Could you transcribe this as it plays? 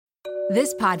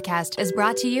This podcast is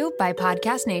brought to you by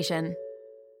Podcast Nation.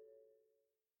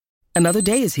 Another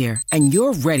day is here, and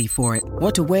you're ready for it.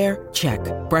 What to wear? Check.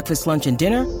 Breakfast, lunch, and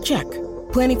dinner? Check.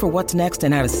 Planning for what's next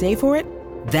and how to save for it?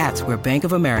 That's where Bank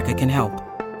of America can help.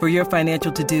 For your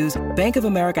financial to-dos, Bank of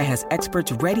America has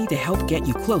experts ready to help get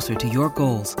you closer to your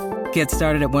goals. Get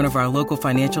started at one of our local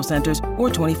financial centers or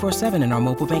 24/7 in our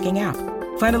mobile banking app.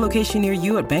 Find a location near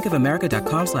you at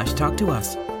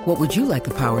bankofamerica.com/talktous. What would you like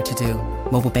the power to do?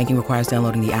 Mobile banking requires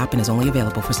downloading the app and is only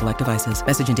available for select devices.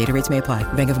 Message and data rates may apply.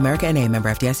 Bank of America N.A., member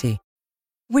FDIC.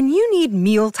 When you need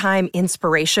mealtime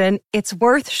inspiration, it's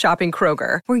worth shopping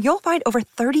Kroger, where you'll find over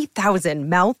 30,000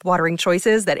 mouth-watering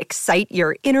choices that excite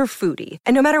your inner foodie.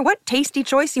 And no matter what tasty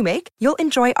choice you make, you'll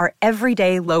enjoy our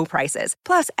everyday low prices,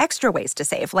 plus extra ways to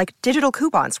save, like digital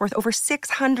coupons worth over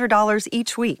 $600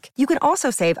 each week. You can also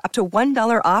save up to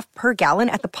 $1 off per gallon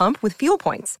at the pump with fuel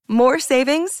points. More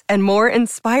savings and more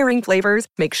inspiring flavors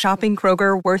make shopping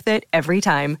Kroger worth it every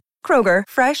time. Kroger,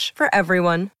 fresh for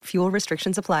everyone. Fuel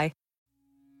restrictions apply.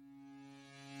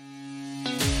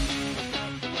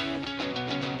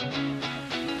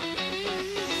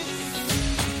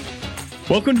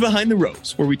 Welcome to Behind the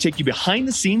Rose, where we take you behind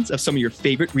the scenes of some of your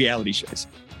favorite reality shows.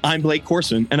 I'm Blake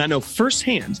Corson, and I know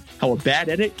firsthand how a bad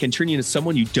edit can turn you into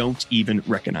someone you don't even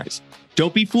recognize.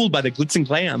 Don't be fooled by the glitz and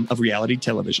glam of reality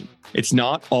television. It's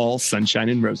not all sunshine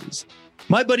and roses.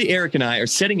 My buddy Eric and I are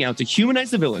setting out to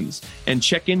humanize the villains and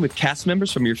check in with cast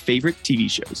members from your favorite TV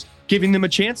shows, giving them a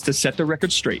chance to set their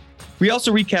record straight. We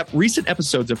also recap recent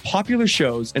episodes of popular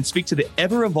shows and speak to the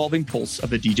ever-evolving pulse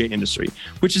of the DJ industry,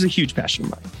 which is a huge passion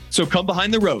of mine. So come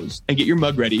behind the rose and get your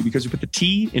mug ready, because we put the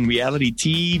T in reality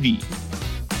TV.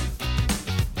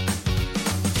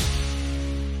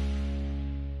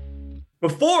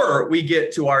 Before we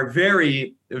get to our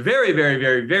very, very, very,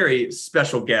 very, very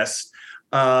special guest,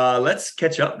 let's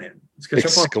catch up, man. Let's catch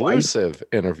Exclusive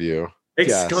interview.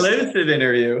 Exclusive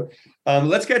interview.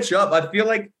 Let's catch up. I feel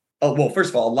like, first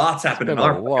of all, lots happened in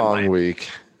our long week.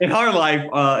 In our life,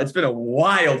 it's been a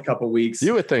wild couple weeks.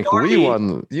 You would think we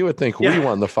won. You would think we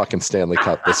won the fucking Stanley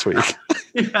Cup this week.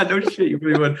 Yeah, no shit, you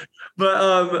really would.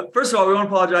 But first of all, we want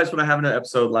to apologize for not having an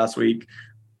episode last week.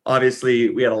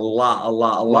 Obviously, we had a lot.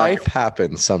 Life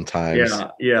happens sometimes.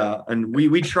 Yeah, and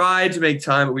we tried to make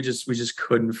time, but we just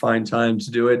couldn't find time to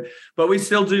do it. But we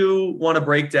still do want to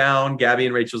break down Gabby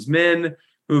and Rachel's Men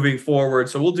moving forward,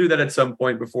 so we'll do that at some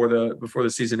point before the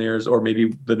season airs, or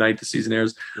maybe the night the season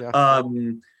airs. Yeah.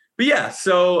 But yeah,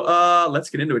 so let's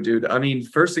get into it, dude. I mean,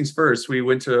 first things first, we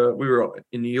were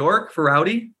in New York for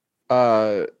Rowdy.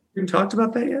 We talked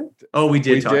about that yet? Oh, we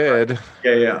did.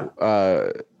 Yeah.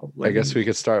 I guess we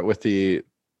could start with the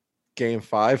Game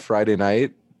 5 Friday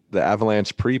night, the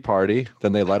Avalanche pre-party.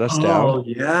 Then they let us down. Oh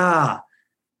yeah.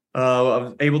 I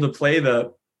was able to play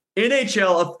the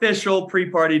NHL official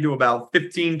pre-party to about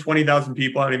 20,000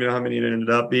 people. I don't even know how many it ended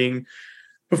up being.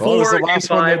 Before it was the last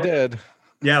one they did.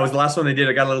 Yeah, it was the last one they did.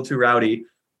 I got a little too rowdy.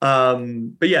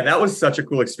 But yeah, that was such a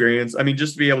cool experience. I mean,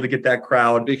 just to be able to get that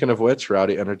crowd. Speaking of which,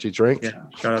 Rowdy energy drink. Yeah,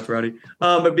 shout out to Rowdy.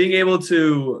 But being able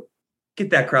to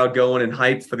get that crowd going and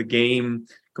hyped for the game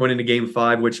going into Game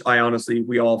 5, which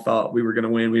we all thought we were going to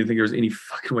win. We didn't think there was any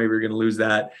fucking way we were going to lose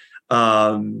that.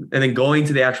 And then going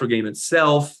to the actual game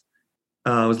itself,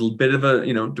 was a bit of a,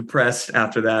 depressed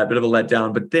after that, bit of a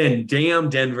letdown. But then, damn,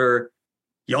 Denver,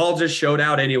 y'all just showed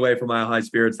out anyway for my high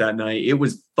spirits that night. It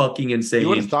was fucking insane. You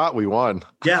would have thought we won.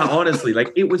 Yeah, honestly,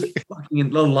 it was fucking,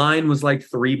 the line was like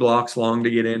 3 blocks long to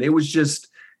get in. It was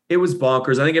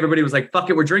bonkers. I think everybody was like,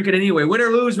 fuck it, we're drinking anyway. Win or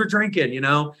lose, we're drinking,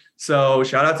 So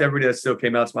shout out to everybody that still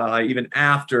came out to my high, even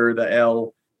after the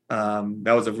L.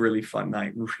 That was a really fun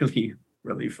night. Really,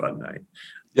 really fun night.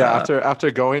 Yeah,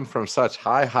 after going from such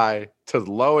high to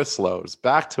the lowest lows,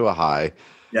 back to a high.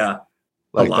 Yeah.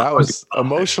 That was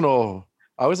emotional.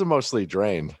 I was emotionally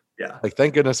drained. Yeah.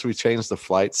 Thank goodness we changed the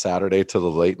flight Saturday to the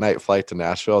late night flight to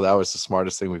Nashville. That was the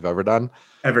smartest thing we've ever done.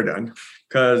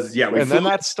 Because, and then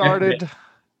that started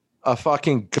a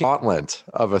fucking gauntlet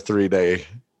of a 3-day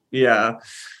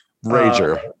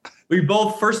rager. We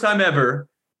both, first time ever,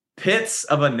 pits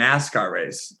of a NASCAR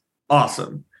race.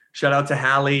 Awesome. Shout out to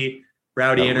Hallie,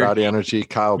 Rowdy Energy,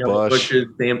 Kyle Busch,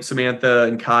 Samantha,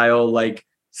 and Kyle.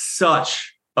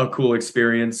 Such a cool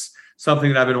experience.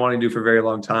 Something that I've been wanting to do for a very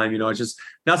long time. It's just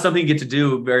not something you get to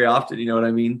do very often. You know what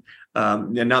I mean?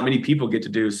 And not many people get to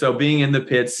do. So being in the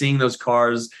pits, seeing those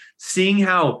cars, seeing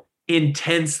how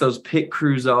intense those pit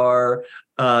crews are,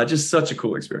 just such a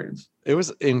cool experience. It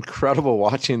was incredible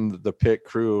watching the pit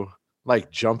crew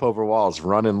jump over walls,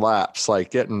 running laps,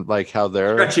 getting how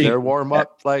their warm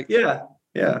up, doing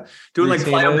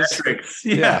plyometrics.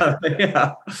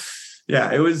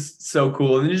 Yeah, it was so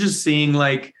cool. And you're just seeing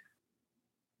like,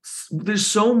 there's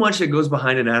so much that goes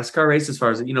behind a NASCAR race as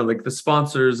far as, you know, like the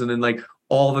sponsors and then like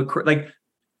all the, like,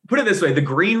 put it this way, the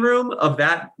green room of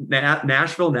that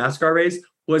Nashville NASCAR race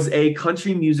was a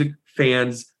country music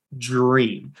fan's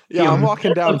dream. Yeah, I'm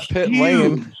walking down pit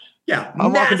lane. Yeah,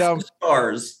 I'm walking down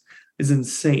stars is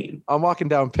insane. I'm walking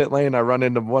down pit lane. I run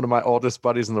into one of my oldest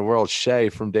buddies in the world, Shay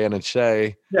from Dan and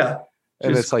Shay. Yeah.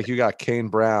 And it's like you got Kane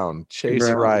Brown, Chase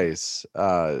Rice.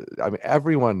 I mean,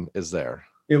 everyone is there.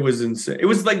 It was insane. It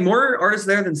was like more artists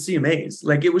there than CMAs.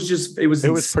 Like it was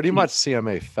pretty much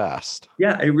CMA fest.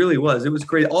 Yeah, it really was. It was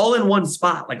great. All in one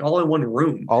spot, like all in one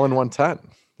room. All in one tent.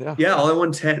 Yeah. Yeah, all in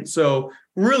one tent. So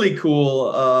really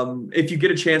cool. If you get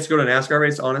a chance to go to a NASCAR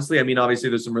race, honestly, I mean, obviously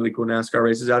there's some really cool NASCAR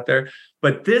races out there,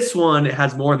 but this one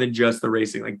has more than just the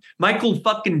racing. Like Michael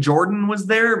fucking Jordan was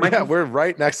there. We're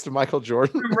right next to Michael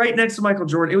Jordan. We're right next to Michael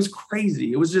Jordan. It was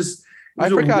crazy. It was just. I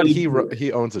forgot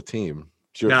he owns a team.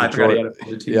 I forgot he had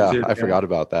a team too. I forgot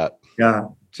about that. Yeah,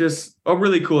 just a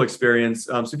really cool experience.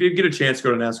 So if you get a chance to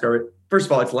go to NASCAR, first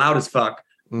of all, it's loud as fuck.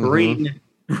 Bring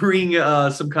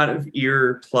some kind of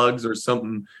ear plugs or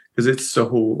something because it's so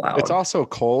loud. It's also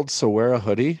cold, so wear a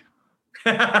hoodie.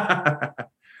 That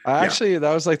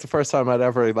was like the first time I'd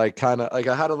ever like kind of like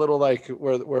I had a little like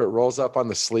where it rolls up on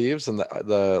the sleeves and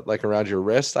the like around your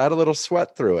wrist. I had a little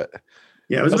sweat through it.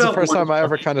 Yeah, it was the first time I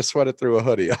ever kind of sweated through a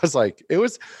hoodie. I was like, it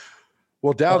was.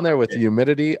 Well, down there with the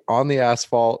humidity on the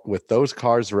asphalt, with those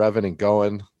cars revving and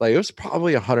going, like it was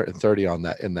probably 130 on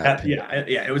that in that.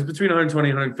 Yeah, it was between 120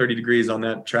 and 130 degrees on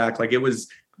that track. Like it was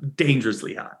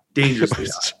dangerously hot.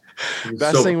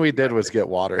 Best thing we did was get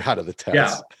water out of the tents.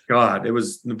 Yeah, God, it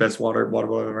was the best water I've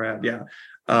ever had. Yeah.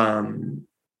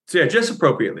 So yeah, dress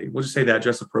appropriately. We'll just say that,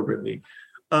 dress appropriately.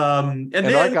 And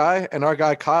then our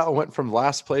guy Kyle went from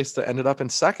last place to ended up in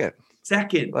second.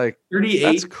 Like 38.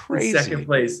 That's crazy. Second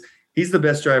place. He's the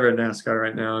best driver in NASCAR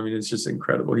right now. I mean, it's just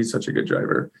incredible. He's such a good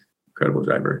driver. Incredible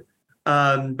driver.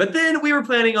 But then we were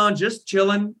planning on just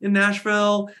chilling in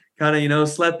Nashville, kind of,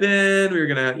 slept in. We were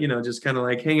going to, just kind of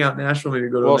like hang out in Nashville, maybe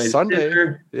go to a nice Sunday.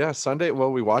 dinner. Yeah, Sunday.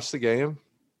 Well, we watched the game.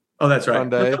 Oh, that's right.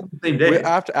 Sunday. Same day.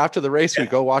 After the race, we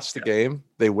go watch the game.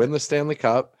 They win the Stanley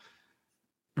Cup.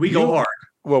 We go hard.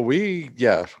 Well, we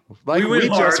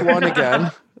just won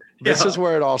again. This is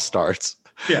where it all starts.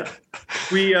 Yeah,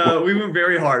 we went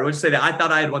very hard. We'll just say that I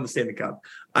thought I had won the Stanley Cup.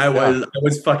 I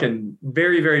was fucking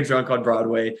very, very drunk on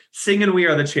Broadway, singing "We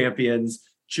Are the Champions."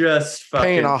 Just fucking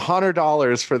paying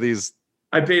 $100 for these.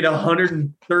 I paid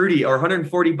 $130 or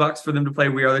 $140 for them to play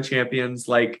 "We Are the Champions."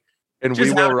 Like, and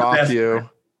we will rock you.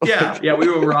 Yeah, we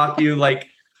will rock you. Like,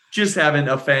 just having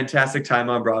a fantastic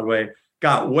time on Broadway.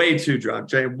 Got way too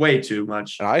drunk, way too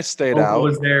much. And I stayed out.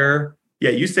 Was there? Yeah,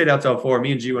 you stayed out till 4.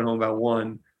 Me and G went home about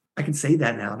 1. I can say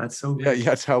that now. That's so weird. Yeah,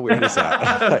 that's how weird is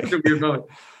that? That's a weird moment.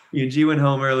 Me and G went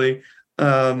home early.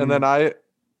 And then I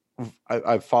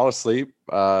fall asleep,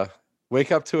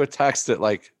 wake up to a text at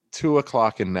like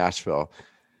 2:00 in Nashville.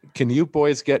 Can you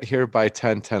boys get here by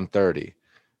 10:30?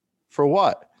 For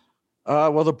what?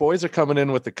 Well, the boys are coming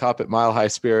in with the cup at Mile High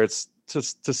Spirits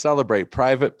to celebrate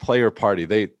private player party.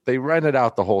 They rented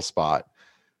out the whole spot.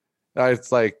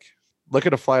 It's like, look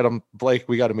at a flight. I'm Blake.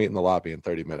 We got to meet in the lobby in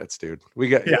 30 minutes, dude. He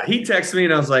texted me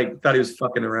and I was like, thought he was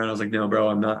fucking around. I was like, no, bro,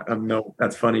 I'm not. No,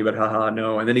 that's funny, but haha,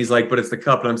 no. And then he's like, but it's the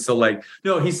cup. And I'm still like,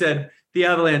 no, he said the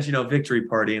Avalanche, victory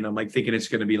party. And I'm like thinking it's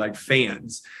going to be like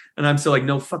fans. And I'm still like,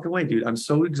 no fucking way, dude. I'm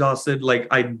so exhausted. Like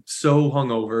I'm so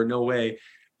hungover. No way.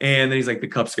 And then he's like, the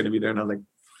cup's going to be there. And I was like,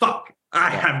 fuck,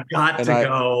 I have got to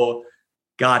go.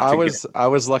 I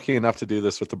was lucky enough to do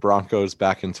this with the Broncos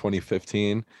back in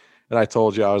 2015. And I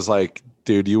told you, I was like,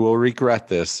 dude, you will regret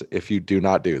this if you do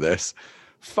not do this.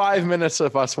 5 minutes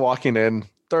of us walking in,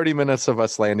 30 minutes of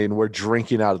us landing, we're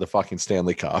drinking out of the fucking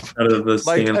Stanley Cup.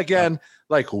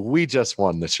 We just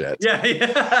won the shit.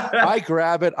 Yeah. I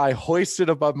grab it, I hoist it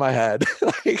above my head.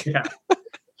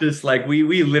 Just like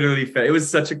we literally fed. It was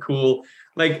such a cool,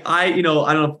 I don't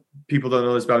know if people don't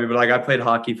know this about me, but I played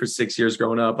hockey for 6 years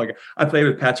growing up. Like I played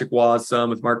with Patrick Waugh's son,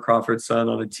 with Mark Crawford's son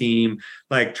on a team,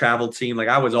 travel team.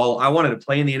 I wanted to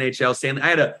play in the NHL. I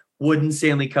had a wooden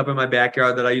Stanley Cup in my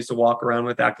backyard that I used to walk around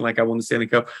with, acting like I won the Stanley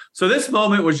Cup. So this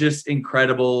moment was just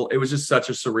incredible. It was just such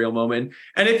a surreal moment.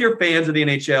 And if you're fans of the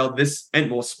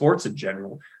NHL, sports in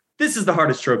general, this is the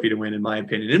hardest trophy to win, in my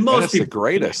opinion. And it's the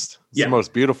greatest. It's the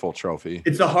most beautiful trophy.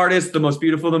 It's the hardest, the most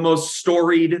beautiful, the most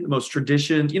storied, the most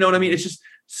traditioned. You know what I mean? It's just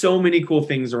so many cool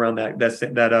things around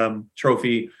that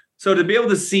trophy. So to be able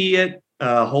to see it,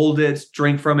 hold it,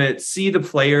 drink from it, see the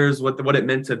players, what it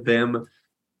meant to them,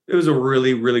 it was a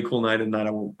really, really cool night, and that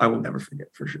I will never forget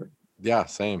for sure. Yeah,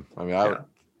 same. I mean,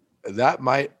 that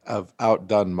might have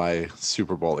outdone my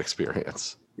Super Bowl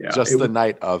experience. Yeah, just the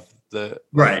night of the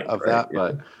that, yeah.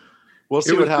 But we'll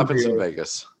see what happens in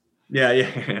Vegas.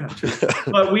 Yeah.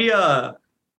 But we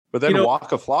but then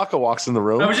Waka Flocka walks in the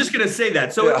room. I was just gonna say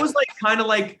that. So it was like kind of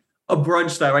like a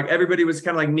brunch style. Like everybody was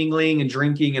kind of like mingling and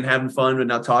drinking and having fun, but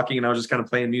not talking. And I was just kind of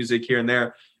playing music here and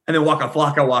there. And then Waka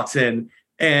Flocka walks in.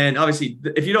 And obviously,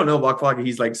 if you don't know Waka Flocka,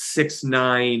 he's like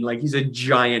 6'9", like he's a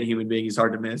giant human being. He's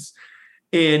hard to miss.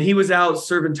 And he was out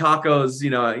serving tacos,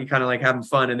 he kind of like having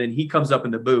fun. And then he comes up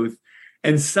in the booth.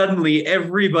 And suddenly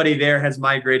everybody there has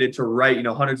migrated to right,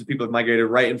 hundreds of people have migrated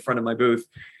right in front of my booth.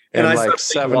 And like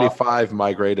 75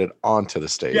 migrated onto the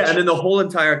stage. Yeah, and then the whole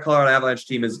entire Colorado Avalanche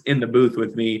team is in the booth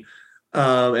with me.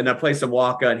 And I play some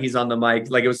Waka, and he's on the mic.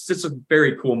 Like, it was just a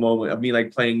very cool moment of me,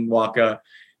 like, playing Waka.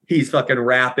 He's fucking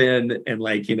rapping and,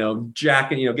 like,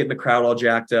 jacking, getting the crowd all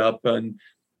jacked up and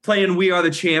playing We Are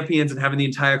the Champions and having the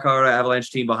entire Colorado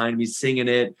Avalanche team behind me singing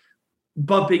it,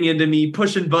 bumping into me,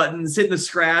 pushing buttons, hitting the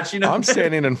scratch. I'm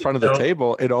standing in front of the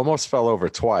table. It almost fell over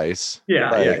twice.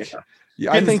 Yeah.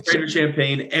 Yeah, I think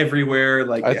champagne everywhere.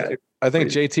 Like, I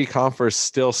think JT Confer's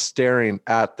still staring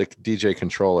at the DJ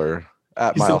controller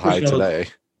at Mile High today.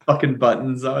 Fucking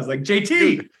buttons. I was like,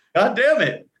 JT, God damn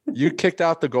it. You kicked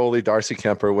out the goalie, Darcy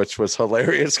Kemper, which was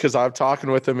hilarious because I'm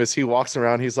talking with him as he walks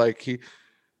around. He's like, I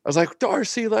was like,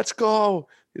 Darcy, let's go.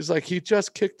 He's like, he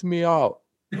just kicked me out.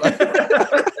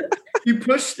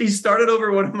 He started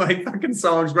over one of my fucking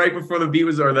songs right before the beat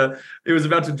was it was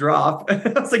about to drop. I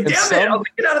was like, damn it, I was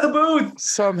like, get out of the booth.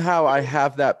 Somehow I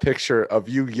have that picture of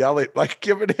you yelling, like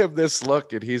giving him this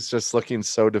look, and he's just looking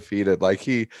so defeated. Like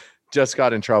he just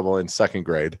got in trouble in second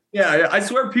grade. Yeah, I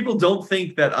swear people don't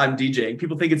think that I'm DJing.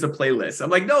 People think it's a playlist. I'm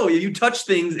like, no, you touch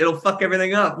things, it'll fuck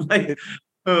everything up. Like,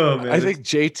 oh man. I think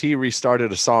JT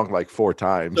restarted a song like 4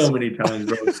 times. So many times,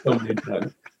 bro. So many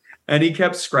times. And he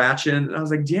kept scratching. And I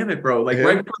was like, damn it, bro. Like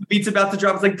right before the beat's about to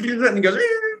drop, it's like, and he goes,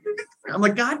 I'm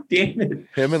like, God damn it.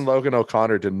 Him and Logan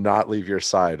O'Connor did not leave your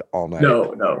side all night.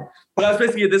 No. But I was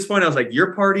basically at this point, I was like,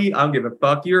 your party, I don't give a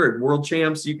fuck. You're world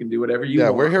champs. You can do whatever you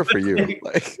want. Yeah, we're here for you.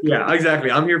 Like, yeah,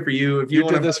 exactly. I'm here for you. If you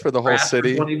did this for the whole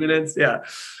city. 20 minutes. Yeah.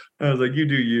 I was like, you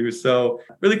do you. So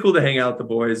really cool to hang out with the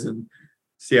boys and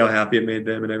see how happy it made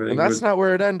them and everything. And that's not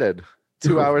where it ended.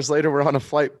 2 hours later, we're on a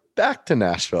flight back to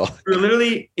Nashville. We're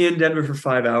literally in Denver for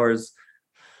 5 hours.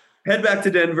 Head back to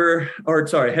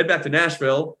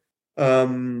Nashville,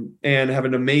 and have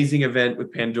an amazing event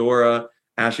with Pandora,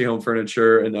 Ashley Home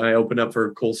Furniture, and I open up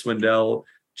for Cole Swindell.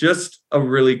 Just a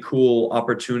really cool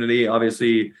opportunity.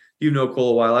 Obviously, you know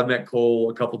Cole a while. I've met Cole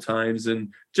a couple times,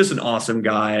 and just an awesome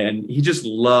guy. And he just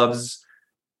loves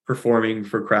performing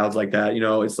for crowds like that.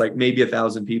 It's like maybe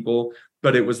 1,000 people,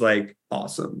 but it was like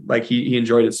awesome. Like he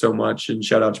enjoyed it so much. And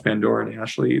shout out to Pandora and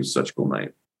Ashley. It was such a cool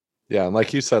night. Yeah. And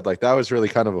like you said, like that was really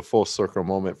kind of a full circle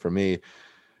moment for me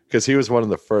because he was one of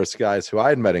the first guys who I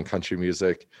had met in country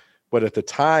music. But at the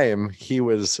time he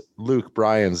was Luke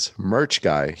Bryan's merch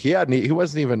guy. He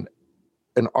wasn't even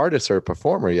an artist or a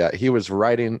performer yet. He was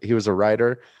a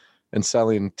writer and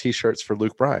selling t-shirts for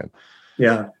Luke Bryan.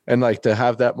 Yeah. And like to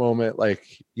have that moment, like,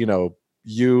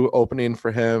 you opening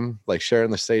for him, like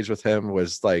sharing the stage with him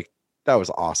was like, that was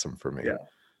awesome for me. Yeah.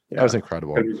 That was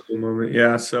incredible. Cool moment.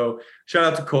 Yeah. So shout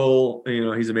out to Cole,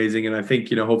 he's amazing. And I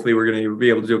think, hopefully we're going to be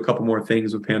able to do a couple more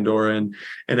things with Pandora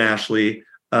and Ashley.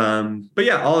 But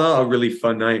yeah, all in all, a really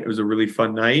fun night. It was a really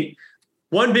fun night.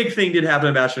 One big thing did happen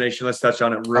in Bachelor Nation. Let's touch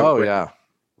on it real quick.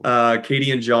 Yeah.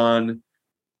 Katie and John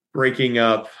breaking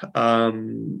up.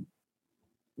 Listen,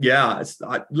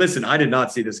 I did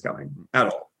not see this coming at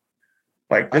all.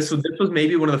 Like this was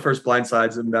maybe one of the first blind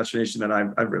sides of Bachelor Nation that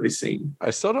I've really seen. I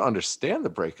still don't understand the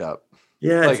breakup.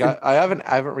 Yeah, like I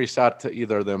haven't reached out to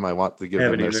either of them. I want to give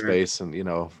them their space and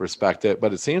respect it.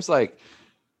 But it seems like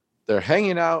they're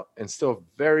hanging out and still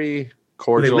very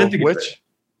cordial. Which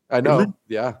I know,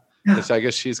 yeah. I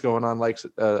guess she's going on like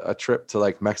a trip to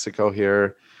like Mexico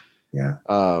here. Yeah.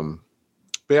 But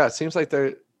yeah, it seems like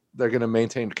they're going to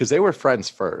maintain because they were friends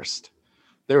first.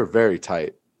 They were very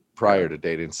tight prior to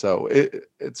dating. So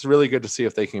it's really good to see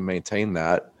if they can maintain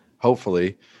that,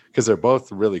 hopefully, because they're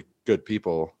both really good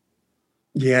people.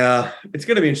 Yeah, it's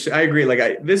going to be interesting. I agree.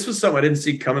 Like this was something I didn't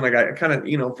see coming. Like I kind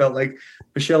of, felt like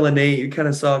Michelle and Nate, you kind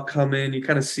of saw it coming, you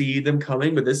kind of see them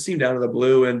coming, but this seemed out of the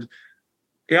blue. And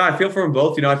yeah, I feel for them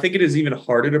both. I think it is even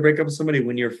harder to break up with somebody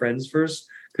when you're friends first,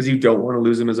 because you don't want to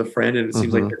lose them as a friend. And it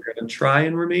seems like they're going to try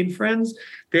and remain friends.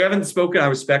 They haven't spoken. I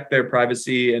respect their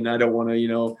privacy and I don't want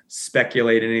to,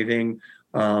 speculate anything.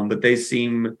 But they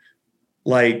seem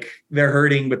like they're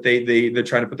hurting, but they're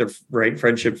trying to put their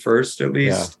friendship first at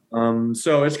least. Yeah.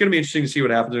 So it's going to be interesting to see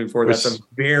what happens moving forward. That's a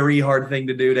very hard thing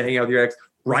to do, to hang out with your ex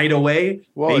right away.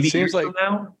 Well, maybe it seems like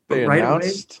now, they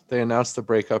announced the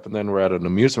breakup, and then we're at an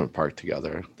amusement park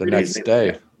together the next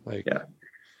day.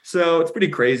 So it's pretty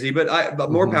crazy,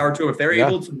 but more power to them. If they're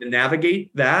able to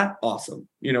navigate that, awesome.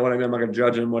 You know what I mean? I'm not going to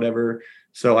judge them, whatever.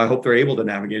 So I hope they're able to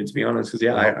navigate it, to be honest.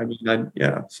 Because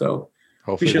so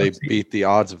hopefully they beat the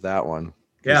odds of that one.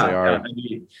 Yeah,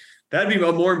 that'd be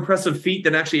a more impressive feat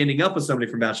than actually ending up with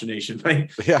somebody from Bachelor Nation.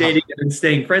 Like dating and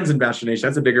staying friends in Bachelor Nation.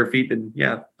 That's a bigger feat than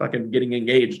fucking getting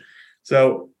engaged.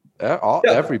 So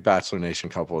every Bachelor Nation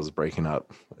couple is breaking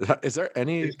up. Is there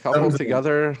any couple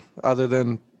together other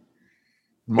than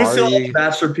Mari,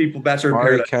 Bachelor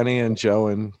Mari, Kenny, and Joe?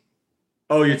 And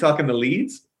you're talking the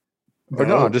leads? Or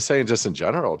no, I'm just saying, just in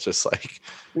general, just like.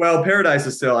 Well, Paradise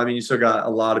is still. I mean, you still got a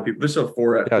lot of people. There's still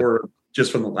four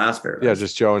just from the last Paradise. Yeah,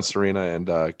 just Joe and Serena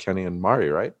and Kenny and Mari,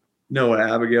 right? No,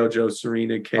 Abigail, Joe,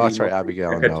 Serena, Kenny. Oh, that's right,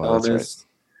 Abigail. Becca Thomas.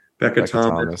 Becca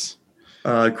Thomas.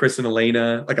 Chris and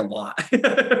Elena, like a lot.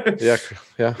 yeah,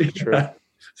 true.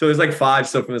 So there's like 5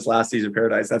 still from this last season of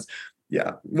Paradise.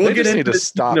 We'll get into to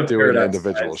stop doing Paradise,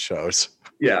 individual shows.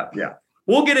 Yeah.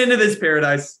 We'll get into this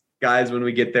Paradise, guys, when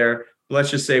we get there. Let's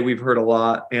just say we've heard a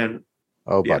lot, and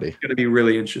buddy, it's going to be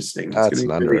really interesting. That's an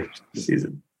under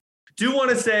season. Do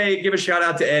want to give a shout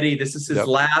out to Eddie. This is his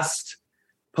last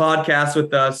podcast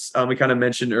with us. We kind of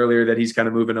mentioned earlier that he's kind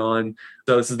of moving on.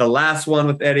 So this is the last one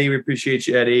with Eddie. We appreciate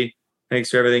you, Eddie. Thanks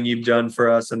for everything you've done for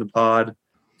us in the pod.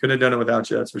 Couldn't have done it without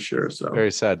you, that's for sure. So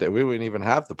very sad that we wouldn't even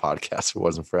have the podcast if it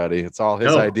wasn't for Eddie. It's all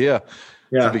his idea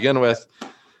to begin with.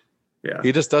 Yeah.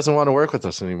 He just doesn't want to work with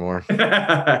us anymore.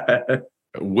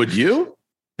 Would you?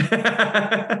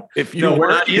 If you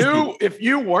weren't you,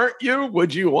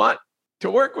 would you want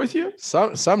to work with you?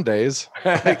 Some days.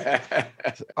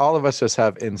 All of us just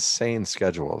have insane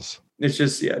schedules. It's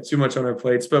just too much on our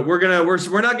plates. But we're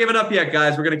not giving up yet,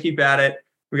 guys. We're gonna keep at it.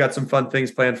 We got some fun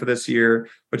things planned for this year.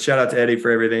 But shout out to Eddie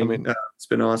for everything. I mean, it's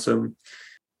been awesome.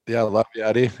 Yeah, I love you,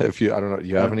 Eddie. I don't know,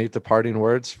 you have any departing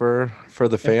words for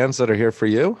the fans that are here for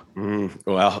you?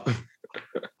 Well,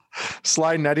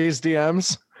 slide Eddie's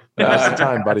DMs. That's the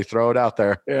time, buddy. Throw it out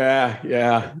there.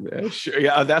 Yeah, sure.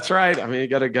 Yeah, that's right. I mean, you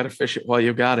gotta fish it while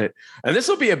you got it. And this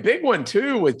will be a big one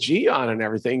too with G on and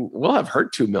everything. We'll have her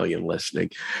 2 million listening.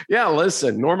 Yeah,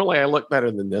 listen. Normally, I look better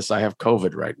than this. I have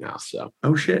COVID right now, so.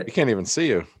 Oh shit! We can't even see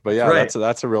you. But yeah,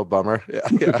 that's a real bummer.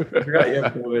 Yeah.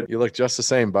 Right, you look just the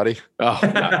same, buddy. Oh,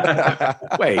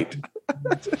 wait.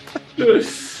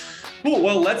 Cool.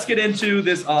 Well, let's get into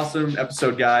this awesome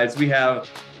episode, guys. We have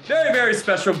very, very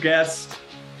special guest,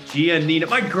 Giannina,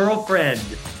 my girlfriend,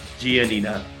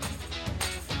 Giannina.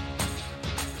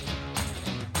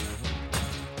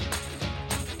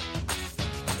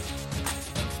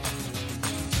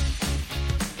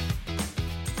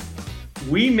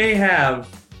 We may have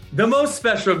the most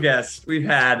special guest we've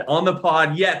had on the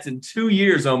pod yet in 2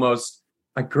 years almost.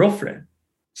 My girlfriend,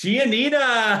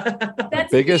 Giannina.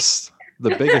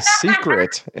 The biggest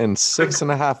secret in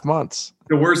 6.5 months.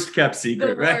 The worst kept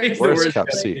secret, right? Worst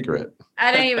kept secret.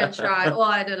 I didn't even try. Well,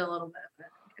 I did a little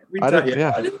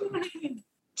bit.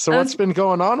 So what's been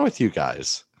going on with you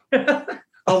guys? A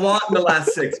lot in the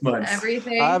last 6 months.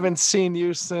 Everything. I haven't seen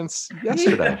you since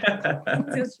yesterday.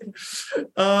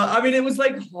 I mean, it was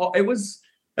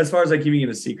as far as like keeping it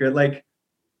a secret, like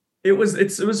it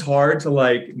was hard to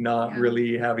like not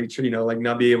really have each, like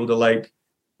not be able to like.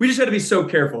 We just had to be so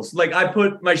careful. So, like I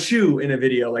put my shoe in a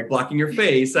video, like blocking your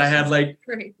face. I had like,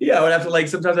 I would have to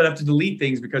sometimes I'd have to delete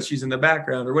things because she's in the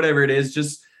background or whatever it is.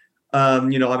 Just,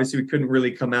 obviously we couldn't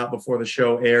really come out before the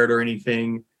show aired or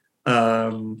anything.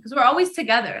 Because we're always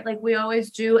together. Like we always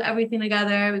do everything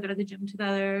together. We go to the gym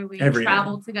together. We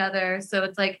travel together. So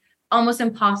it's like almost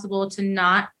impossible to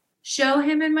not show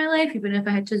him in my life, even if I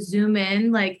had to zoom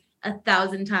in like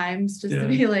 1,000 times just to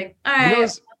be like, all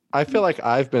right. I feel like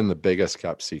I've been the biggest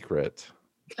kept secret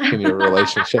in your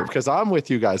relationship because I'm with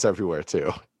you guys everywhere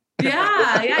too.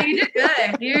 Yeah, you did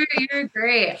good. You're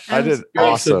great. I did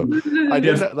awesome. I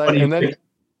did that, and then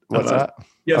what's that?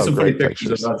 You have some funny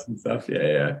pictures of us and stuff.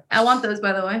 Yeah. I want those,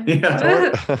 by the way.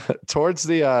 Yeah. Towards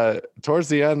the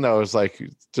end, though, it was like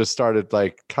just started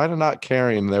like kind of not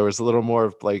caring. There was a little more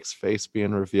of Blake's face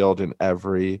being revealed in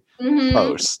every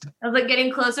post. I was like getting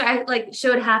closer. I like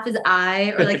showed half his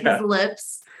eye or like his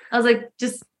lips. I was like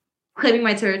just claiming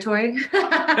my territory.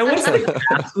 And once the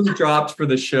cast was dropped for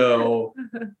the show,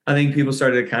 I think people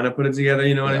started to kind of put it together.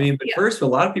 You know what I mean? But first, a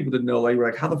lot of people didn't know. Like,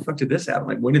 we're like, how the fuck did this happen?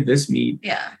 Like, when did this meet?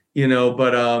 Yeah.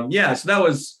 But so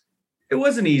it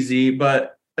wasn't easy,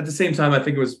 but at the same time, I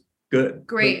think it was good.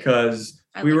 Great. Because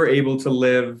we were able to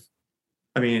live,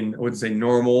 I mean, I wouldn't say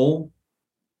normal,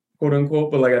 quote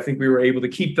unquote, but like, I think we were able to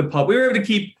keep the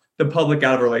public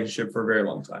out of a relationship for a very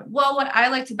long time. Well, what I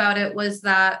liked about it was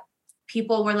that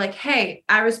people were like, hey,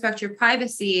 I respect your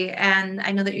privacy. And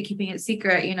I know that you're keeping it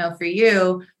secret, you know, for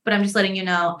you, but I'm just letting you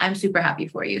know, I'm super happy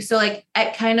for you. So like,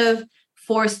 it kind of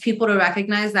forced people to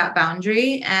recognize that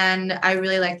boundary. And I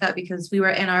really like that because we were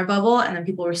in our bubble and then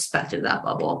people respected that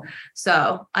bubble.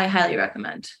 So I highly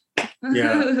recommend.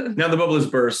 Yeah. Now the bubble is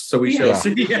burst. So we shall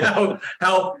see how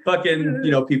fucking,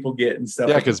 you know, people get and stuff.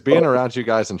 Yeah. Because being around you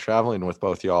guys and traveling with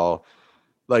both y'all,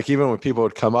 like even when people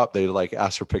would come up, they'd like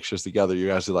ask for pictures together. You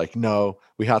guys are like, no,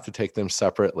 we have to take them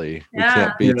separately. We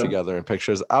can't be together in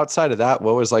pictures. Outside of that,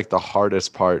 what was like the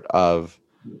hardest part of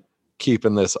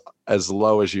keeping this as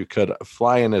low as you could,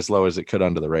 flying as low as it could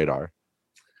under the radar?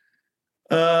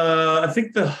 I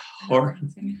think go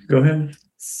ahead.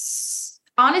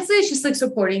 Honestly, it's just like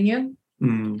supporting you.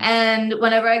 And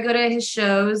whenever I go to his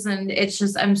shows, and it's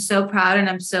just, I'm so proud and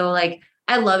I'm so like,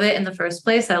 I love it in the first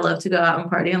place. I love to go out and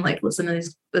party and like listen to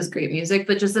this great music.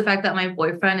 But just the fact that my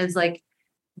boyfriend is like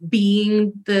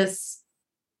being this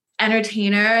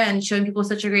entertainer and showing people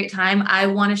such a great time, I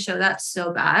want to show that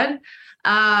so bad.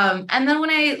 And then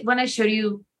when I showed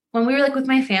you, when we were like with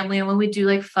my family and when we do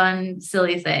like fun,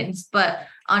 silly things, but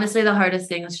honestly, the hardest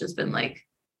thing has just been like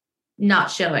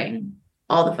not showing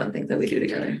all the fun things that we do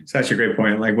together. It's actually a great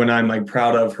point. Like when I'm like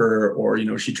proud of her, or, you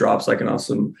know, she drops like an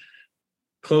awesome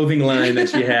clothing line that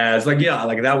she has, like, yeah,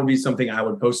 like that would be something I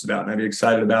would post about and I'd be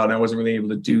excited about. And I wasn't really able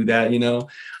to do that, you know?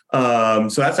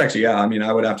 So that's actually, I mean,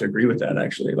 I would have to agree with that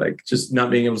actually, like just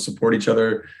not being able to support each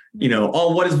other, you know,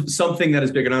 on what is something that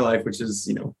is big in our life, which is,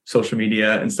 you know, social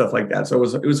media and stuff like that. So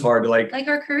it was hard to like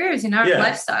our careers and our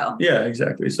lifestyle. Yeah,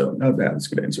 exactly. So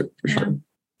that's a good answer for sure.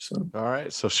 So, all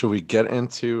right. So should we get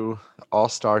into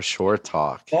All-Star Shore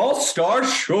talk? All-Star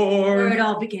Shore. Where it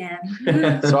all began.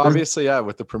 So obviously,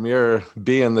 with the premiere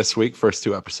being this week, first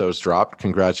 2 episodes dropped.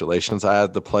 Congratulations. I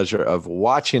had the pleasure of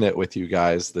watching it with you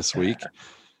guys this week.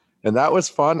 And that was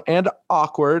fun and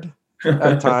awkward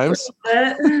at times.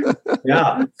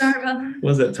 Yeah.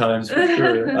 Was at times for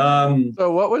sure.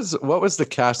 So what was the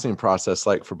casting process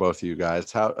like for both of you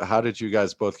guys? How did you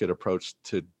guys both get approached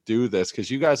to do this? Because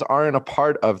you guys aren't a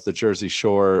part of the Jersey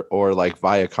Shore or like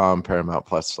Viacom, Paramount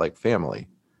Plus like family.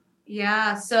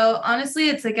 Yeah. So honestly,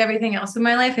 it's like everything else in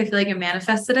my life. I feel like I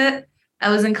manifested it. I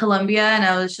was in Colombia and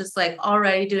I was just like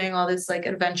already doing all this like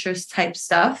adventurous type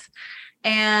stuff.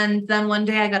 And then one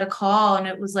day I got a call and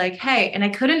it was like, hey, and I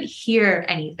couldn't hear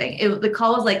anything. The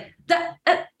call was like,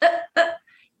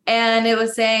 and it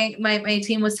was saying, my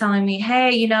team was telling me,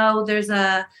 hey, you know, there's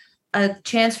a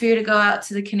chance for you to go out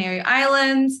to the Canary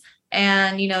Islands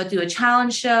and, you know, do a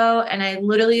challenge show. And I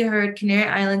literally heard Canary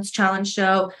Islands challenge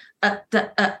show, and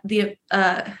then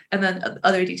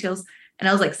other details. And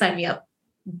I was like, sign me up.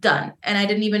 Done. And I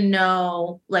didn't even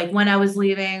know like when I was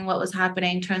leaving, what was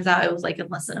happening. Turns out it was like in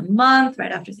less than a month,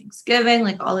 right after Thanksgiving,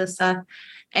 like all this stuff.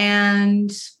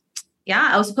 And yeah,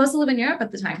 I was supposed to live in Europe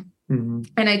at the time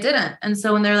and I didn't. And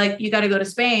so when they're like, you got to go to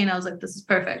Spain, I was like, this is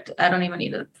perfect. I don't even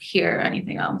need to hear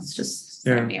anything else. Just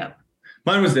sign me up.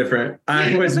 Mine was different.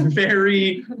 I was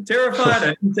very terrified. I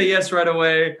didn't say yes right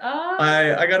away.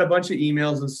 I got a bunch of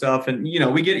emails and stuff. And, you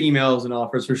know, we get emails and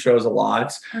offers for shows a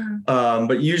lot.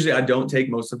 But usually I don't take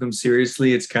most of them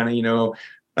seriously. It's kind of, you know,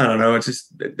 I don't know. It's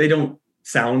just, they don't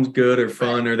sound good or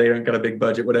fun or they don't got a big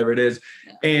budget, whatever it is.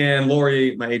 Yeah. And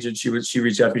Lori, my agent, she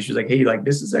reached out to me. She was like, hey, like,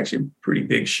 this is actually a pretty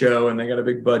big show and they got a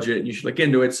big budget and you should look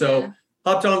into it. So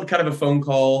hopped on kind of a phone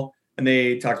call and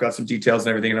they talked about some details and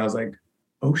everything. And I was like,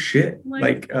 oh shit,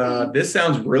 this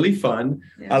sounds really fun.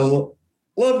 Yes. I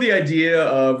love the idea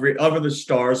of the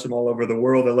stars from all over the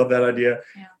world. I love that idea.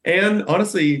 Yeah. And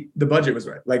honestly, the budget was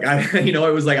right. Like it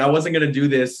was like, I wasn't going to do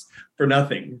this for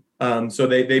nothing. So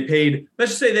they paid,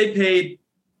 let's just say they paid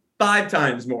 5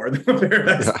 times more than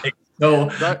Paradise Day. So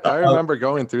I remember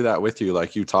going through that with you,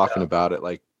 like you talking about it,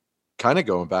 like kind of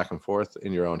going back and forth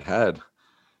in your own head.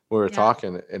 We were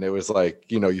talking and it was like,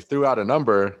 you know, you threw out a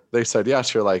number. They said,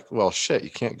 yes. You're like, well, shit, you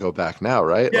can't go back now.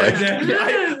 Right. Yeah, like, exactly.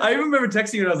 I remember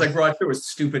texting you and I was like, bro, I threw a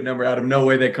stupid number out of no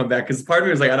way they come back. Cause part of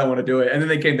me was like, I don't want to do it. And then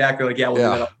they came back. They're like, we'll do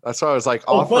that. That's why I was like,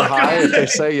 off the high. If they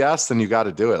say yes, then you got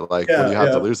to do it. Like what do you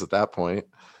have to lose at that point?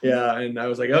 Yeah. And I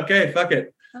was like, okay, fuck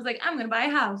it. I was like, I'm going to buy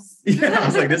a house. Yeah. I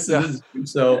was like, this is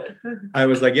so I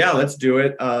was like, yeah, let's do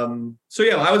it. So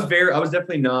yeah, I was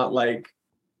definitely not like,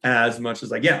 as much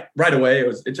as like, right away.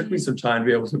 It took me some time to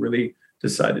be able to really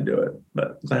decide to do it,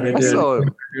 but glad I I did. still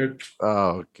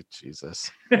oh,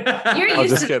 Jesus. You're I'm used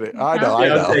just to kidding. I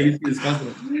know. You see this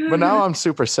compliment. But now I'm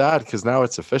super sad because now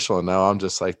it's official and now I'm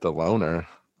just like the loner.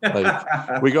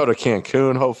 Like we go to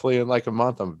Cancun hopefully in like a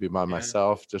month. I'm gonna be by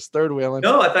myself, just third wheeling.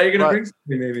 No, I thought you were gonna bring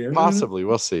something maybe. Possibly,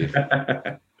 we'll see.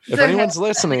 If So anyone's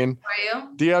listening,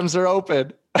 DMs are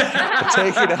open.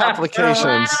 Taking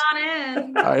applications.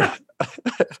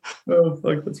 Oh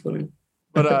fuck, that's funny.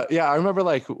 But yeah, I remember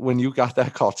like when you got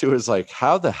that call too, is like,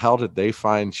 how the hell did they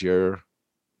find your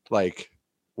like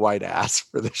white ass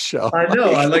for the show? I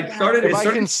know. I like started. If I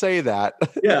can say that.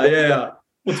 Yeah.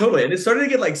 Well, totally. And it started to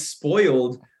get like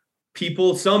spoiled.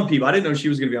 Some people, I didn't know she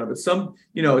was going to be on it, but some,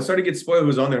 it started to get spoiled who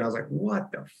was on there. And I was like,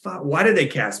 what the fuck? Why did they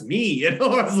cast me? I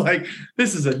was like,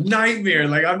 this is a nightmare.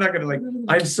 Like, I'm not going to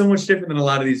I'm so much different than a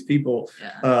lot of these people.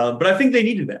 Yeah. But I think they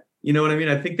needed that. You know what I mean?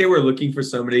 I think they were looking for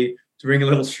somebody to bring a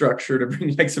little structure, to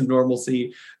bring like some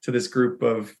normalcy to this group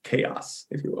of chaos,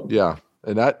 if you will. Yeah.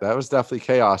 And that was definitely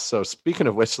chaos. So speaking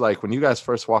of which, like when you guys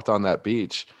first walked on that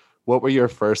beach, what were your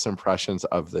first impressions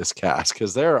of this cast?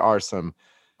 Because there are some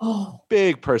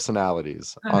big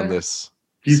personalities on this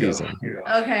season.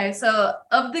 Okay, so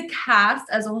of the cast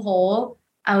as a whole,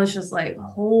 I was just like,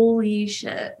 holy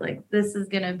shit, like this is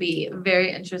gonna be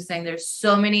very interesting. There's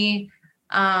so many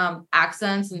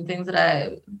accents and things that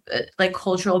I like,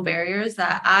 cultural barriers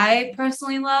that I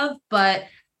personally love, but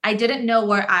I didn't know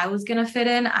where I was gonna fit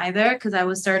in either, because I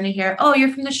was starting to hear, oh,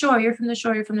 you're from the shore, you're from the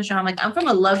shore, you're from the shore. I'm like, I'm from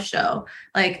a love show.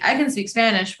 Like I can speak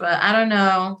Spanish, but I don't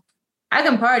know. I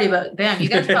can party, but damn, you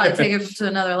guys probably take it to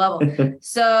another level.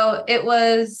 So I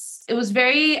was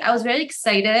very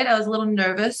excited. I was a little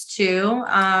nervous too.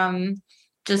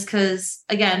 Just because,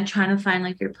 again, trying to find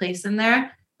like your place in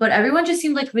there. But everyone just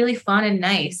seemed like really fun and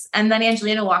nice. And then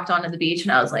Angelina walked onto the beach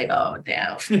and I was like, oh,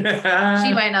 damn. She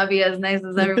might not be as nice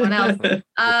as everyone else.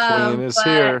 Queen is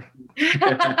here.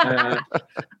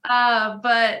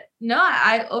 But no,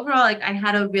 I overall, like I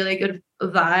had a really good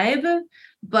vibe.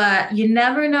 But you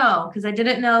never know, because I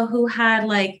didn't know who had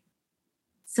like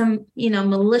some,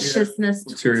 maliciousness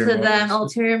to them,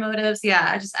 ulterior motives.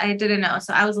 Yeah, I didn't know.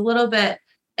 So I was a little bit,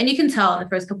 and you can tell in the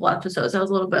first couple episodes, I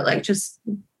was a little bit like just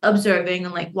observing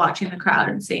and like watching the crowd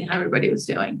and seeing how everybody was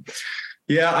doing.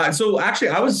 Yeah. So actually,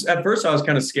 at first I was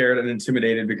kind of scared and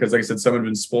intimidated because, like I said, some had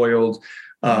been spoiled.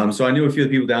 So I knew a few of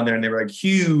the people down there and they were like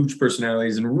huge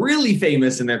personalities and really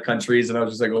famous in their countries. And I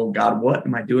was just like, oh God, what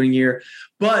am I doing here?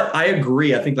 But I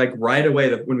agree. I think like right away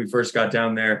that when we first got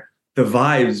down there, the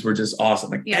vibes were just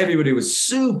awesome. Like everybody was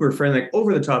super friendly, like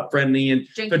over the top friendly, and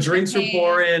the drinks were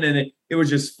pouring and it was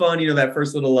just fun. That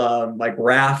first little like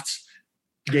raft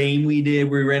game we did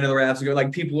where we ran to the rafts and go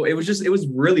like people, it was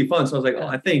really fun. So I was like, oh,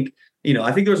 I think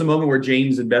there was a moment where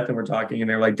James and Bethan were talking and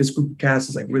they're like, this group of cast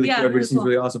is like really cool. Everybody seems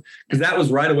really awesome. Because that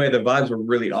was right away. The vibes were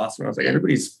really awesome. I was like,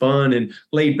 everybody's fun and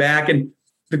laid back. And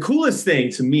the coolest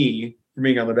thing to me for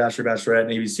being on The Bachelor, Bachelorette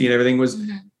and ABC and everything was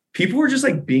people were just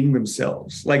like being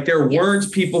themselves. Like there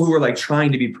weren't people who were like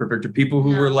trying to be perfect or people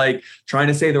who were like trying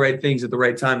to say the right things at the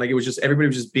right time. Like it was just, everybody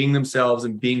was just being themselves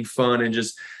and being fun and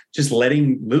just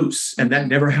letting loose. And that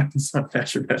never happens on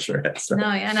Bachelor, Bachelorette. So. No,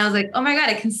 yeah. And I was like, oh my God,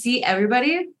 I can see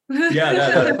everybody.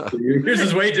 Yours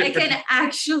is way different. I can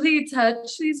actually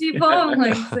touch these people.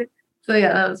 So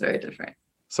yeah, that was very different.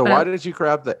 So why did you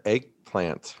grab the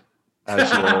eggplant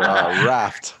as your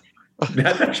raft?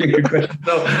 That's actually a good question.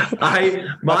 So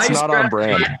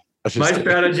my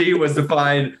strategy was to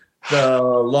find the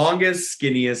longest,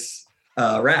 skinniest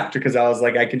raft, because I was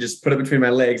like, I can just put it between my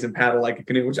legs and paddle like a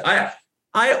canoe, which I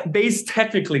base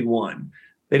technically won.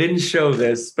 They didn't show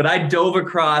this, but I dove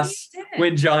across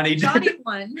when Johnny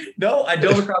won. No, I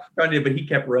dove across Johnny, but he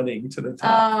kept running to the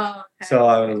top. Oh, okay. So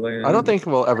I was like, I don't think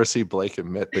we'll ever see Blake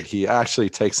admit that he actually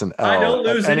takes an L. I don't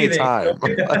lose at any time.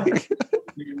 But yeah,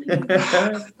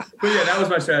 that was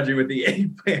my strategy with the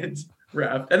eggplant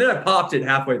raft. And then I popped it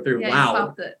halfway through.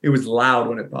 Wow. It was loud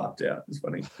when it popped. Yeah, it was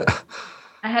funny.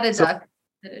 I had a duck.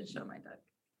 I didn't show my duck.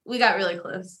 We got really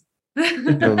close.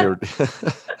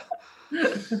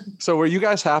 So were you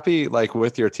guys happy like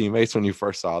with your teammates when you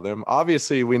first saw them?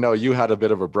 Obviously, we know you had a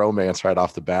bit of a bromance right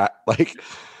off the bat. Like,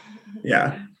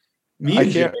 yeah,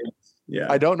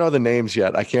 I don't know the names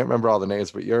yet. I can't remember all the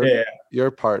names, but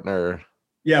your partner.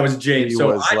 Yeah, it was James.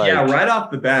 So right off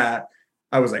the bat,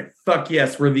 I was like, fuck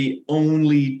yes, we're the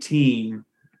only team.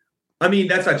 I mean,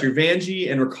 that's not true.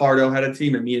 Vanjie and Ricardo had a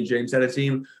team and me and James had a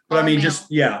team. But all I mean,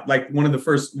 male. Like one of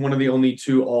the only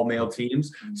two all male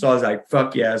teams. Mm-hmm. So I was like,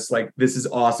 fuck yes, like this is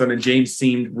awesome. And James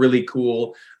seemed really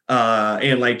cool.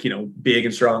 and like, big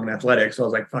and strong and athletic. So I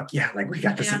was like, fuck yeah, like we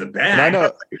got this in the bag. And I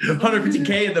know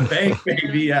 150K in the bank,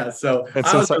 baby. Yeah. So I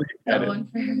was really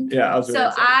excited. Yeah, I was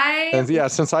really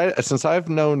excited. Since I've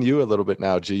known you a little bit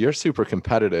now, G, you're super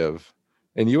competitive.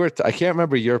 And you were, I can't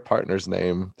remember your partner's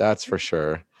name, that's for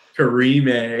sure.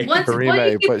 Karime,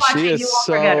 but she is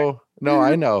so, no,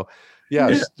 I know.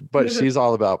 Yeah, but she's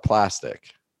all about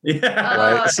plastic. Yeah.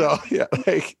 Right. So yeah,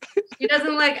 like she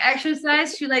doesn't like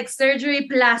exercise. She likes surgery,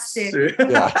 plastic.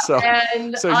 Yeah. So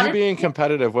honestly, you being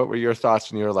competitive, what were your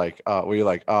thoughts when you were like, were you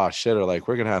like, oh shit, or like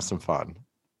we're gonna have some fun?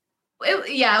 It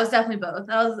was definitely both.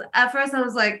 At first I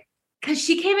was like, because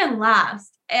she came in last.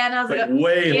 And I was like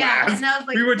way last. And I was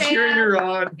like, we were cheering her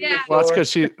on. Yeah. Well, that's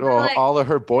because all of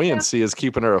her buoyancy is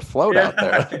keeping her afloat out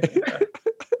there.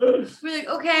 We're like,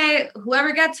 okay,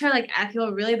 whoever gets her, like, I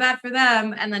feel really bad for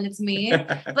them, and then it's me.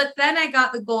 But then I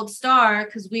got the gold star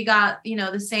because we got,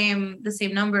 the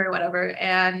same number or whatever.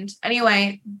 And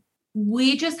anyway,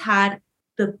 we just had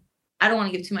I don't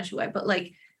want to give too much away, but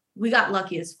like we got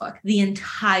lucky as fuck the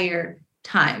entire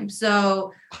time.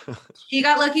 So she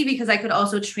got lucky because I could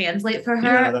also translate for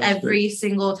her every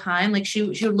single time. Like she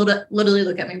would literally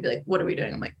look at me and be like, what are we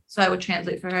doing? I'm like, so I would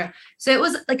translate for her. So it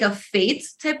was like a fate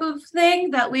type of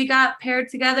thing that we got paired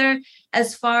together.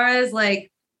 As far as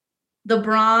like the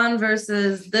brawn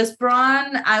versus this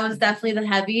brawn, I was definitely the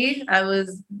heavy. I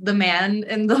was the man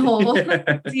in the whole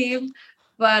team.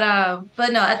 But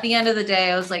no, at the end of the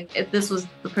day, I was like, this was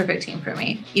the perfect team for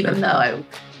me, even though I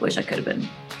wish I could have been.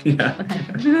 Yeah.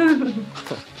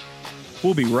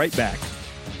 We'll be right back.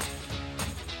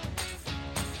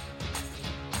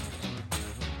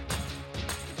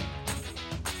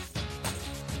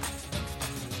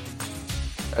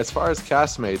 As far as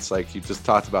castmates, like you just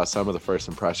talked about some of the first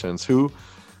impressions, who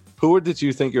did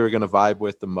you think you were going to vibe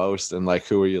with the most? And like,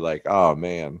 who were you like, oh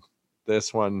man,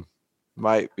 this one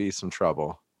might be some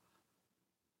trouble?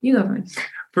 You go first.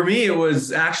 For me, it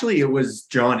was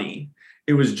Johnny.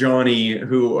 It was Johnny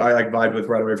who I like vibed with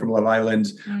right away from Love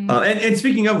Island. And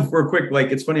speaking of, real quick,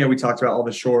 like it's funny how we talked about all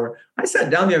the shore. I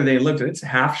sat down the other day and looked, and it's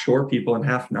half shore people and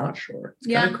half not shore.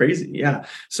 It's kind of crazy. Yeah.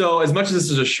 So as much as this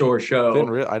is a shore show,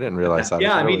 I didn't realize that.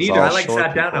 Yeah, I mean, neither. I like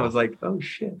sat down. I was like, oh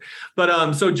shit.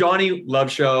 But so Johnny,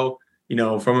 love show.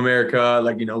 From America,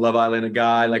 like, Love Island, a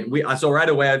guy, like so right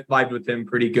away I vibed with him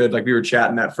pretty good. Like we were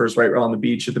chatting that first right on the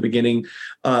beach at the beginning.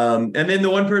 And then the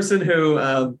one person who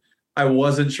I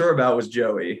wasn't sure about was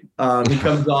Joey. He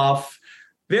comes off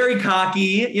very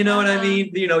cocky, you know what I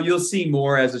mean? You'll see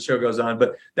more as the show goes on,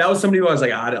 but that was somebody who I was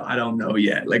like, I don't know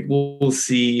yet. Like we'll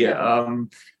see.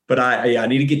 But I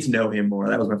need to get to know him more.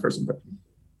 That was my first impression.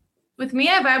 With me,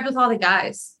 I vibed with all the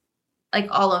guys. Like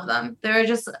all of them. They were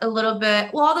just a little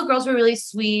bit, all the girls were really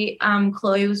sweet.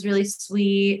 Chloe was really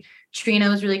sweet. Trina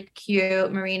was really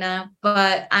cute. Marina.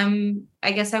 But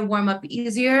I guess I warm up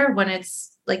easier when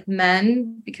it's like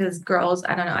men, because girls,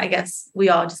 I don't know. I guess we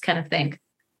all just kind of think,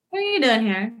 what are you doing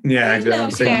here? Yeah, exactly.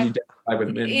 I'm saying you vibe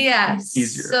with men. Yeah.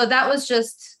 Easier. So that was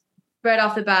just right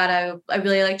off the bat. I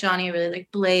really like Johnny. I really like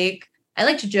Blake. I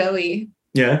liked Joey.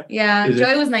 Yeah. Yeah.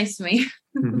 Joey was nice to me.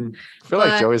 Mm-hmm. I feel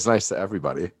like Joey's nice to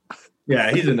everybody.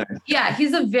 Yeah, he's a nice. Yeah,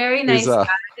 he's a very nice guy.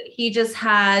 He just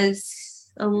has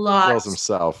a lot. He loves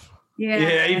himself.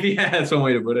 Yeah, that's one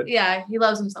way to put it. Yeah, he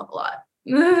loves himself a lot.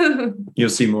 You'll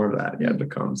see more of that, to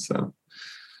come.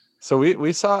 So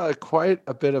we saw quite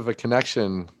a bit of a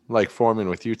connection, like forming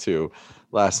with you two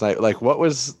last night. Like, what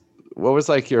was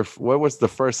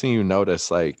the first thing you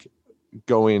noticed, like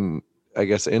going, I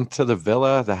guess, into the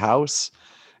villa, the house,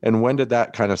 and when did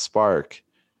that kind of spark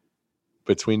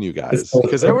between you guys?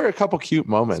 Because there were a couple cute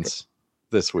moments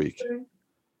this week.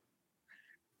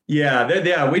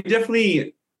 Yeah, we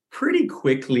definitely pretty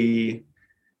quickly.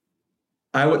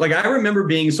 I remember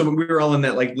we were all in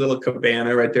that like little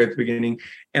cabana right there at the beginning,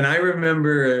 and I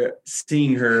remember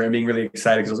seeing her and being really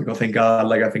excited because I was like, oh, thank God,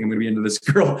 like I think I'm gonna be into this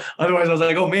girl. Otherwise, I was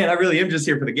like, oh man, I really am just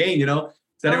here for the game, So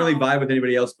I didn't really vibe with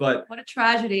anybody else. But what a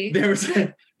tragedy. There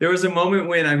was a moment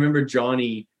when I remember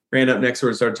Johnny ran up next to her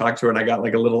and started talking to her, and I got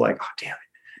like a little like, oh damn it.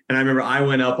 And I remember I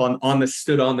went up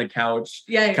stood on the couch,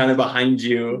 kind of behind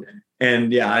you.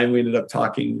 And we ended up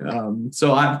talking.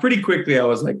 So I pretty quickly I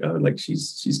was like, oh, like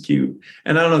she's cute.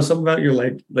 And I don't know, something about you're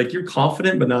like you're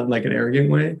confident, but not in like an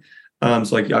arrogant way.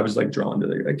 So like I was like drawn to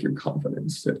like your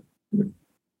confidence.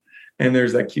 And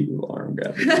there's that cute little arm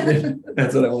grab.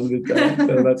 That's what I wanted to tell.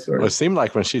 So that's sort of. Well, it seemed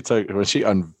like when she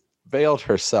unveiled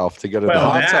herself to go to the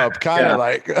hot tub, kind of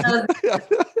like.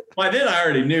 By then I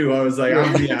already knew. I was like,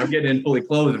 I'm getting in fully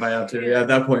clothed if I have to. Yeah, at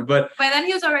that point. But by then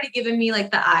he was already giving me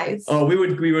like the eyes. Oh, we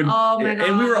would. Oh my God.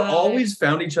 And we were always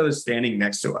found each other standing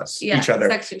next to us, each other.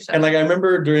 And like I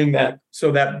remember during that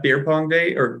beer pong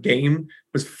day or game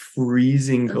was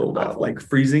freezing cold out, like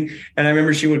freezing. And I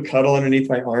remember she would cuddle underneath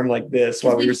my arm like this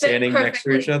while we were standing next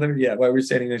to each other. Yeah, while we were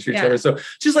standing next to each other. So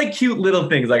just like cute little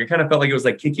things. Like I kind of felt like it was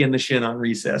like kick you in the shin on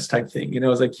recess type thing. It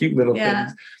was like cute little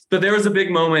things. But there was a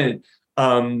big moment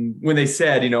when they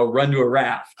said, run to a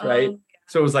raft, right?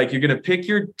 So it was like, you're going to pick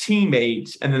your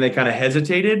teammate, and then they kind of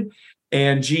hesitated.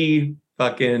 And she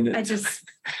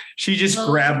just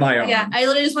grabbed my arm. Yeah, I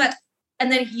literally just went, and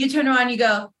then you turn around, you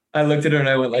go. I looked at her and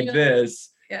I went like this.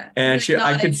 Yeah. And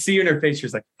I could see in her face, she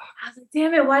was like, I was like,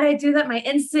 damn it, why did I do that? My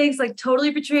instincts like totally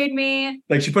betrayed me.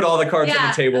 Like she put all the cards on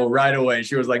the table right away.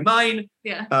 She was like, mine.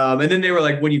 Yeah. And then they were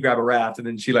like, when you grab a raft, and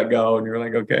then she let go and you were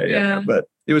like, okay. Yeah. But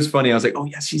it was funny. I was like, oh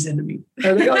yes, she's into me.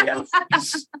 I was like, oh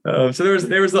yes. So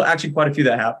there was actually quite a bit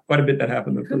that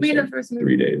happened the first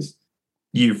 3 days.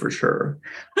 You for sure.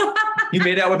 You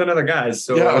made out with another guy.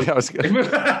 So yeah, I was good.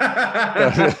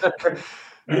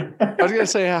 I was gonna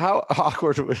say how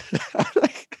awkward how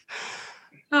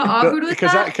awkward was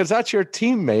that? Because that's your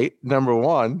teammate, number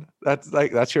one.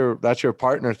 That's your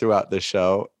partner throughout this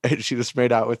show. And she just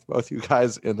made out with both you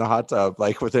guys in the hot tub,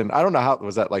 like within, I don't know how,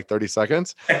 was that like 30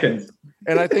 seconds? And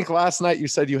I think last night you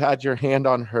said you had your hand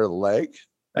on her leg.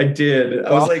 I did.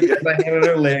 I was like, my hand on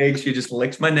her leg. She just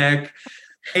licked my neck.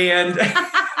 And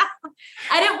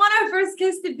I didn't want our first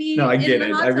kiss to be. No, I get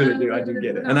it. I really do. I do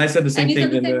get it. And I said the same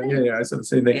thing. Yeah, I said the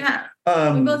same thing. Yeah.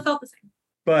 We both felt the same.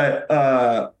 But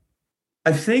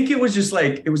I think it was just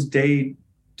like, it was day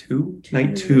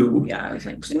night two. Yeah, I was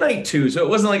like, it was night two. So it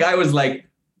wasn't like I was like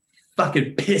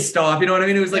fucking pissed off. You know what I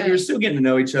mean? It was like we were still getting to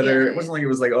know each other. It wasn't like it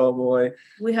was like, oh boy,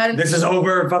 this is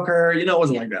over. Fuck her. It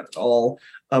wasn't like that at all.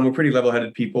 We're pretty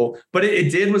level-headed people. But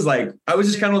it did was like, I was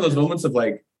just kind of one of those moments of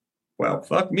like, well,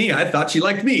 fuck me. I thought she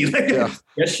liked me.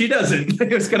 Yes, she doesn't.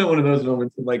 It was kind of one of those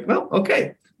moments of like, well,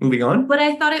 okay, moving on. But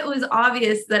I thought it was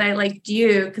obvious that I liked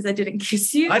you because I didn't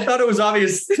kiss you. I thought it was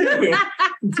obvious too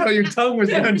until your tongue was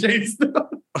down James. Well,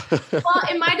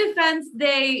 in my defense,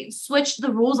 they switched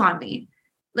the rules on me.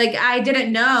 Like I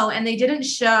didn't know, and they didn't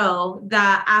show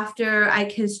that after I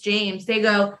kissed James, they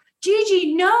go,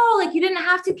 Gigi, no, like you didn't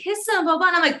have to kiss him, blah, blah.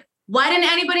 And I'm like, why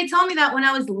didn't anybody tell me that when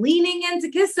I was leaning in to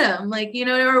kiss him? Like,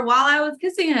 or while I was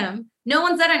kissing him, no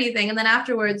one said anything. And then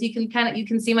afterwards you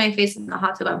can see my face in the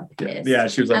hot tub. I'm pissed. Yeah.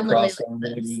 She was like, cross on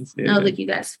me. I was like, you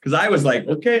guys. Cause I was like,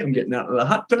 okay, I'm getting out of the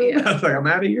hot tub. Yeah. I was like, I'm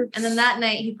out of here. And then that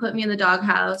night he put me in the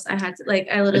doghouse. I had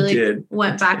to I literally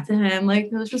went back to him. Like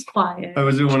it was just quiet. I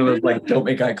was doing one of those, like, don't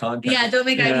make eye contact. Yeah. Don't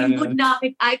make eye. You would not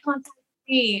make eye contact with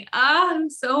me.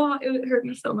 It hurt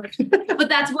me so much, but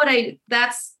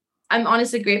I'm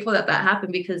honestly grateful that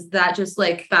happened because that just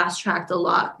like fast tracked a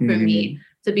lot for me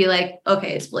to be like,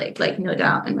 okay, it's Blake. Like no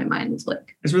doubt in my mind, it's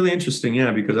Blake. It's really interesting.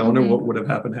 Yeah. Because I wonder what would have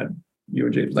happened had you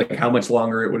and James, like how much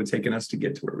longer it would have taken us to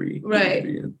get to where we right.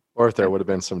 Or if there would have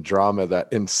been some drama that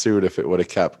ensued if it would have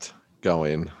kept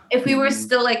going. If we were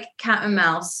still like cat and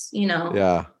mouse,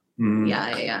 Yeah. Mm-hmm.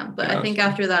 Yeah. But I think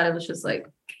after that, it was just like,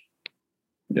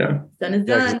 done is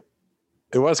done.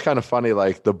 It was kind of funny,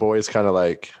 like the boys kind of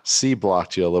like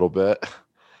C-blocked you a little bit.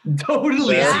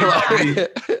 Totally. Yeah.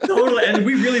 Totally. And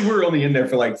we really were only in there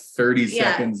for like 30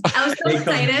 seconds. I was so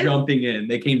excited.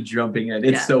 They came jumping in.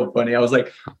 It's so funny. I was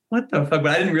like, what the fuck? But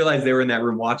I didn't realize they were in that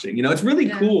room watching. It's really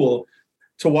cool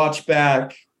to watch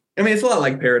back. I mean, it's a lot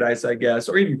like Paradise, I guess,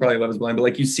 or even probably Love is Blind, but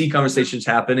like you see conversations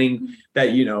happening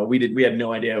that, we had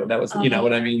no idea what that was, you know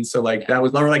what I mean? So like that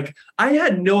was like, I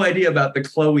had no idea about the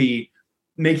Chloe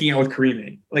making out with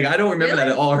Karime. Like, I don't remember that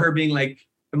at all. Her being like,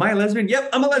 am I a lesbian? Yep,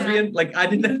 I'm a lesbian. Yeah. Like, I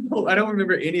don't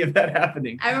remember any of that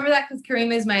happening. I remember that because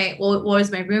Karime is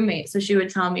was my roommate. So she would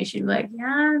tell me, she'd be like,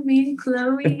 yeah, me and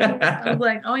Chloe. I was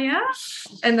like, oh yeah.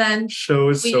 And then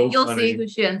you'll see who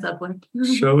she ends up with.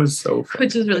 Show is so funny.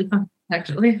 Which is really fun,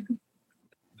 actually.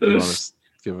 You want to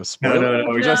give a spoiler?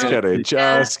 No. Just kidding.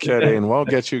 Just kidding. Won't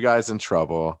get you guys in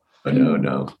trouble.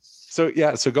 No. So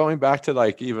so going back to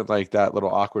like even like that little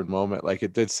awkward moment, like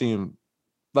it did seem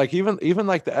like even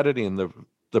like the editing,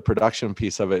 the production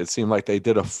piece of it, it seemed like they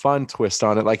did a fun twist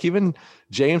on it. Like even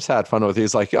James had fun with it.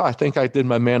 He's like, I think I did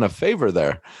my man a favor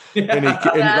there. Yeah.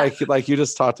 And like you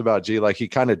just talked about, G, like he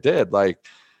kind of did. Like,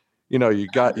 you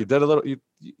did a little,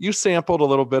 you sampled a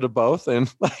little bit of both,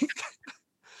 and like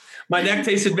my neck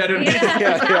tasted better.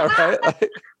 Yeah, right. Like,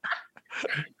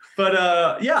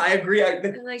 But yeah, I agree.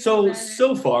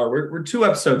 So far we're 2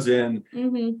 episodes in,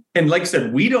 and like I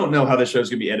said, we don't know how the show's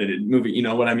gonna be edited.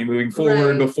 Moving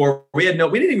forward. Before we're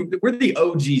the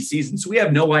OG season, so we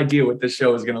have no idea what the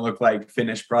show is gonna look like,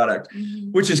 finished product,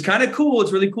 which is kind of cool.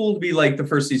 It's really cool to be like the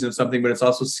first season of something, but it's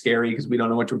also scary because we don't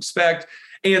know what to expect.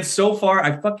 And so far,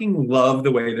 I fucking love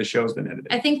the way the show's been edited.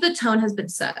 I think the tone has been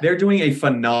set. They're doing a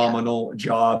phenomenal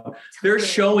job. They're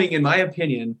showing, in my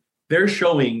opinion,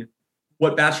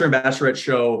 what Bachelor and Bachelorette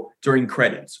show during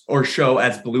credits or show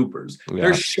as bloopers. Yeah.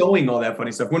 They're showing all that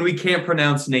funny stuff. When we can't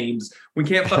pronounce names, we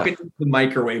can't fucking use the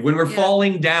microwave, when we're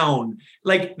falling down.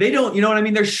 Like, they don't, you know what I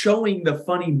mean? They're showing the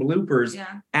funny bloopers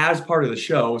as part of the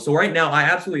show. So right now, I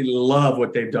absolutely love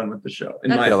what they've done with the show.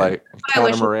 Like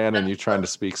Conor Moran and you trying to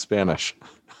speak Spanish.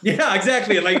 Yeah,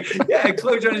 exactly. Like,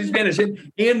 Chloe trying to speak Spanish.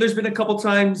 And there's been a couple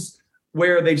times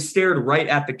where they've stared right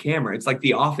at the camera. It's like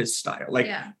The Office style. Like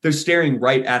they're staring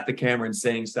right at the camera and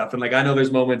saying stuff. And like, I know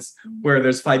there's moments where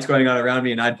there's fights going on around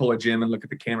me and I'd pull a Jim and look at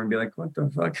the camera and be like, what the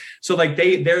fuck? So like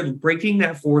they're breaking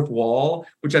that fourth wall,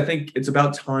 which I think it's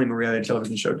about time a reality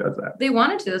television show does that. They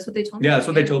wanted to. That's what they told me. Yeah, that's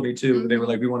what they told me too. They were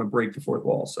like, we want to break the fourth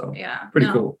wall. So pretty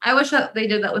cool. I wish that they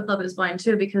did that with Love Is Blind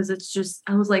too, because it's just,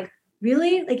 I was like,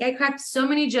 really? Like I cracked so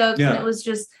many jokes and it was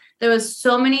just, there was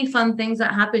so many fun things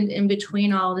that happened in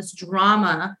between all this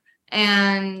drama.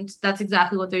 And that's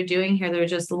exactly what they're doing here. They're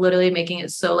just literally making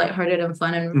it so lighthearted and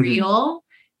fun and real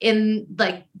in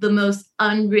like the most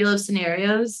unreal of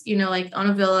scenarios, like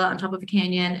on a villa on top of a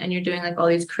canyon, and you're doing like all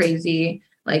these crazy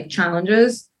like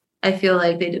challenges. I feel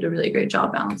like they did a really great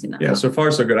job balancing that. Yeah, so far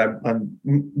so good. I'm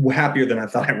happier than I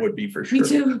thought I would be, for sure. Me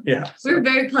too. Yeah, we were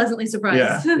very pleasantly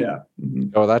surprised. Yeah.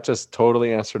 Oh, that just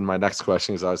totally answered my next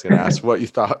question. Because I was going to ask what you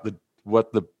thought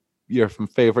your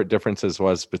favorite differences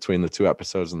was between the 2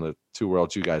 episodes and the 2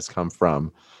 worlds you guys come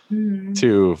from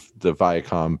to the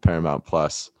Viacom Paramount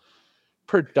Plus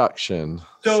production.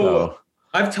 So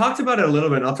I've talked about it a little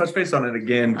bit, and I'll touch base on it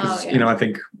again because, I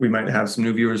think we might have some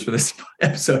new viewers for this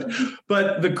episode.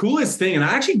 But the coolest thing, and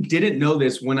I actually didn't know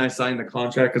this when I signed the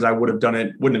contract because I would have done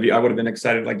it, I would have been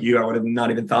excited like you. I would have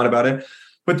not even thought about it.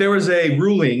 But there was a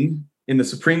ruling in the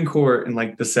Supreme Court in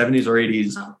like the 70s or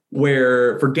 80s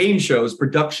where for game shows,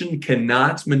 production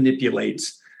cannot manipulate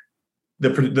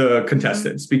the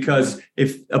contestants, because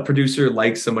if a producer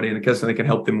likes somebody in a contestant, they can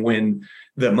help them win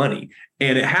the money.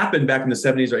 And it happened back in the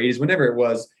 70s or 80s, whenever it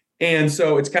was. And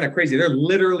so it's kind of crazy. They're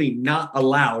literally not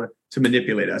allowed to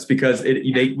manipulate us because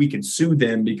we can sue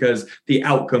them because the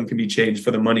outcome can be changed for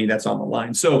the money that's on the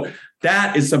line. So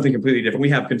that is something completely different. We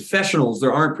have confessionals.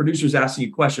 There aren't producers asking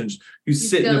you questions. You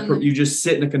just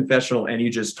sit in a confessional and you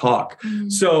just talk.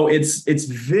 So it's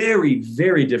very,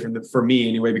 very different for me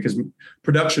anyway, because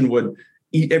production would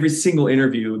every single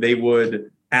interview, they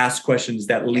would ask questions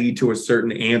that lead to a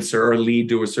certain answer or lead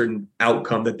to a certain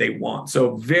outcome that they want.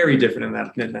 So very different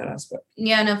in that aspect.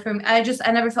 Yeah, no, for me, I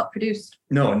never felt produced.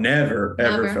 No, never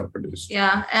felt produced.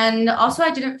 Yeah. And also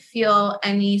I didn't feel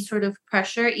any sort of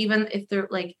pressure, even if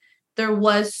there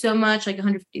was so much, like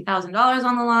 $150,000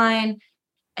 on the line.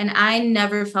 And I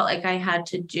never felt like I had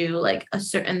to do like a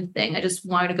certain thing. I just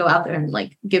wanted to go out there and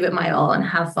like give it my all and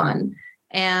have fun.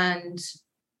 And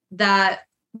that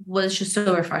was just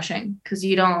so refreshing because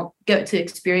you don't get to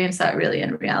experience that really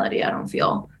in reality. I don't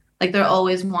feel like they're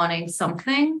always wanting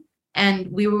something. And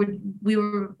we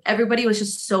were, everybody was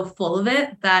just so full of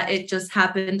it that it just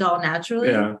happened all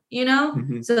naturally,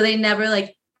 So they never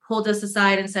like pulled us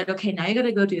aside and said, okay, now you got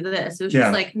to go do this. It was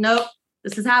just like, nope,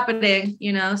 this is happening,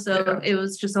 So it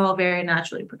was just all very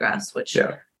naturally progressed, which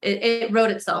it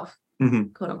wrote itself,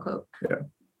 quote unquote. Yeah.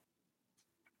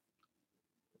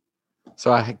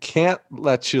 So I can't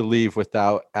let you leave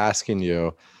without asking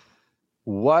you,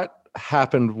 what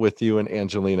happened with you and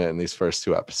Angelina in these first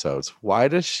 2 episodes? Why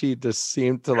does she just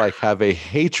seem to like have a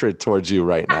hatred towards you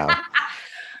right now?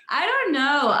 I don't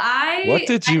know. What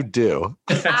did you do?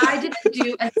 I didn't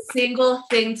do a single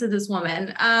thing to this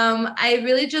woman. I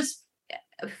really just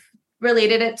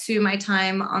related it to my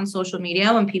time on social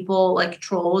media when people like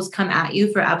trolls come at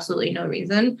you for absolutely no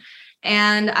reason.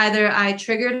 And either I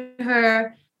triggered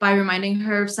her by reminding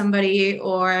her of somebody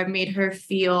or made her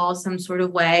feel some sort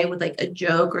of way with like a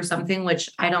joke or something, which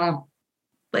I don't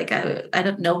like. I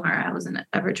don't know her. I wasn't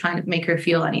ever trying to make her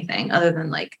feel anything other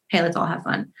than like, hey, let's all have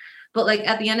fun. But like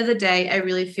at the end of the day, I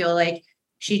really feel like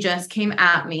she just came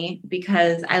at me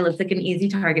because I looked like an easy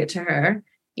target to her,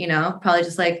 probably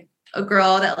just like a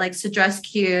girl that likes to dress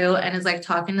cute and is like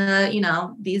talking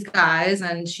to, these guys,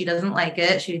 and she doesn't like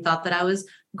it. She thought that I was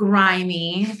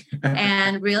grimy.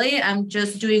 And really, I'm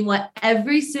just doing what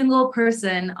every single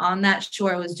person on that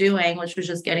shore was doing, which was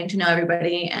just getting to know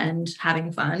everybody and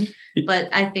having fun. But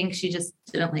I think she just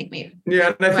didn't like me.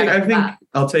 Yeah, and I think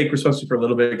I'll take responsibility for a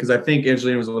little bit because I think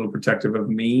Angelina was a little protective of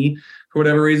me for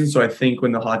whatever reason. So I think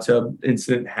when the hot tub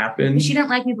incident happened, she didn't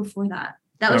like me before that.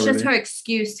 That was just her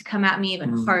excuse to come at me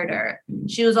even harder.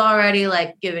 She was already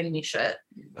like giving me shit.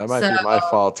 That might be my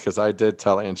fault because I did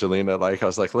tell Angelina, like, I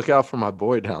was like, look out for my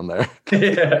boy down there.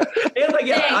 Yeah. And like,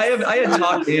 yeah, I had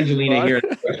talked to Angelina here.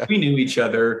 We knew each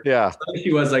other. Yeah. So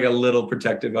she was like a little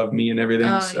protective of me and everything.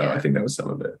 I think that was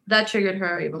some of it. That triggered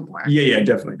her even more. Yeah,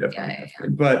 definitely. Yeah.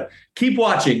 But keep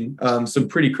watching. Some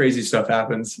pretty crazy stuff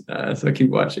happens. So keep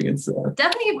watching. It's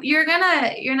definitely you're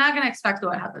not gonna expect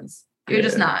what happens. You're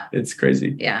just not. It's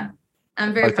crazy. Yeah.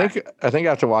 I'm very I think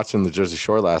after watching the Jersey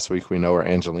Shore last week, we know where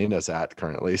Angelina's at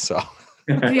currently. So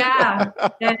yeah.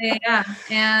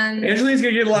 And Angelina's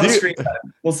gonna get a lot of screen time.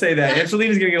 We'll say that.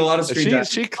 Angelina's gonna get a lot of screen time.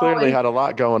 She clearly had a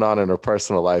lot going on in her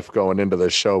personal life going into the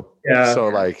show. Yeah. So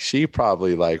like she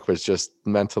probably like was just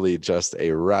mentally just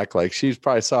a wreck. Like she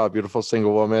probably saw a beautiful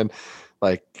single woman.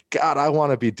 Like, God, I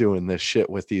want to be doing this shit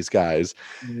with these guys.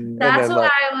 That's what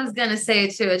I was going to say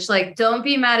too. It's like, don't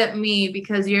be mad at me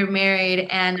because you're married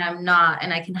and I'm not,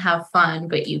 and I can have fun,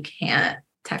 but you can't.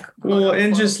 Well,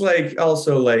 and just like,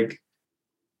 also like,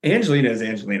 Angelina is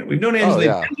Angelina. We've known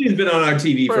Angelina. Oh, yeah. Angelina's been on our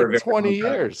TV for a very 20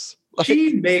 years.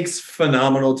 She makes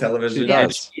phenomenal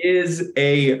television. She is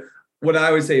what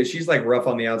I would say is she's like rough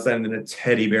on the outside and then a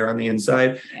teddy bear on the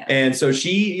inside. Yeah. And so once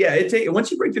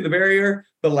you break through the barrier,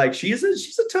 but like she's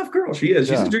a tough girl. She is.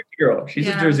 She's a Jersey girl. She's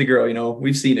a Jersey girl. You know,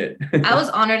 we've seen it. I was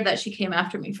honored that she came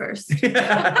after me first.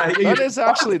 That is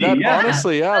actually that. Yeah.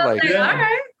 Honestly, yeah. Like, all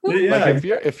right. Yeah. Like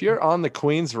if you're on the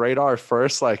Queen's radar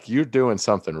first, like you're doing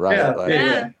something right.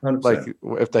 Yeah, like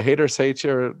if the haters hate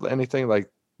you or anything,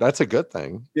 like that's a good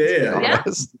thing. Yeah.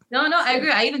 No, I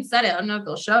agree. I even said it. I don't know if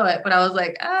they'll show it, but I was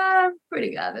like, I'm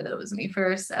pretty glad that it was me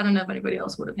first. I don't know if anybody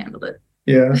else would have handled it.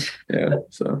 Yeah.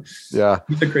 So it's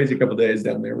a crazy couple of days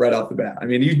down there right off the bat. I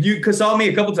mean, you saw me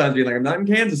a couple times being like, I'm not in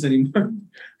Kansas anymore.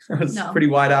 I was pretty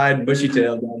wide-eyed,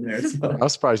 bushy-tailed down there. So. I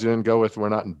was surprised you didn't go with we're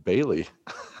not in Bailey.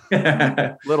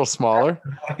 A little smaller.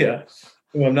 Yeah.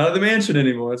 Well, I'm not at the mansion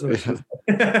anymore.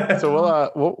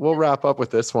 So we'll wrap up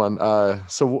with this one.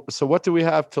 So what do we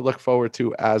have to look forward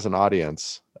to as an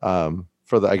audience?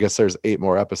 I guess there's 8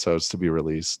 more episodes to be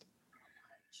released.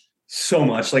 So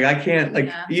much. Like I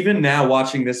can't even now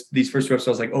watching these first 2 episodes,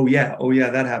 I was like, oh yeah,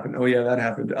 that happened. Oh yeah, that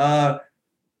happened. A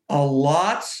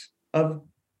lot of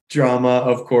drama,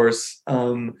 of course.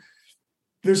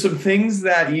 There's some things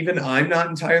that even I'm not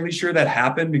entirely sure that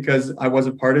happened because I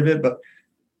wasn't part of it, but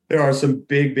there are some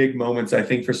big moments, I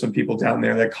think, for some people down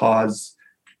there that cause,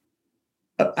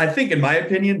 I think, in my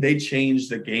opinion, they changed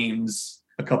the games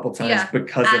a couple times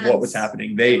because of what was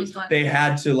happening. They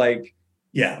had to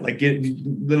get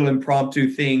little impromptu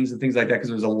things and things like that because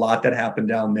there was a lot that happened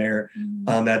down there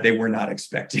that they were not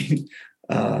expecting.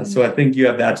 So I think you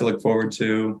have that to look forward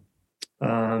to.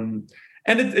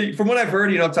 And from what I've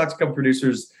heard, I've talked to a couple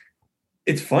producers,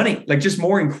 it's funny, like just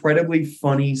more incredibly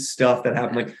funny stuff that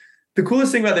happened. Like the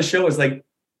coolest thing about the show is like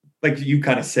you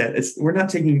kind of said, we're not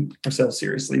taking ourselves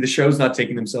seriously. The show's not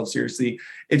taking themselves seriously.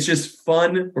 It's just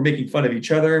fun. We're making fun of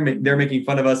each other. They're making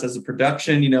fun of us as a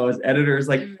production, as editors,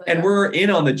 and we're in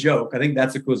on the joke. I think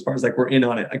that's the coolest part is like, we're in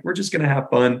on it. Like, we're just going to have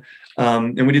fun.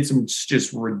 And we did some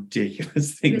just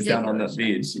ridiculous things down on the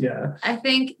beach. Yeah. I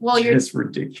think, it's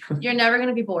ridiculous. You're never going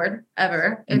to be bored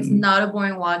ever. It's not a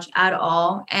boring watch at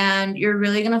all. And you're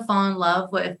really going to fall in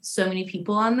love with so many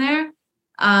people on there.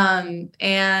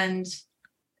 And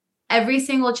every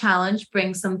single challenge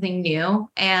brings something new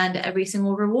and every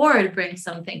single reward brings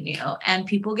something new and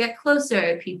people get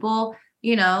closer, people,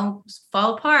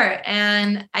 fall apart.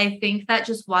 And I think that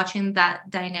just watching that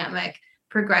dynamic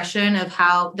progression of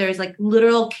how there's like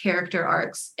literal character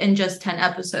arcs in just 10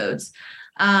 episodes,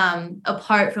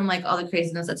 apart from like all the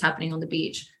craziness that's happening on the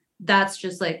beach. That's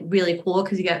just like really cool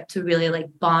because you get to really like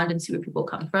bond and see where people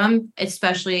come from,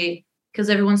 especially because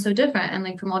everyone's so different and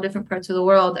like from all different parts of the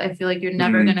world. I feel like you're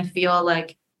never going to feel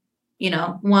like,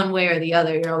 one way or the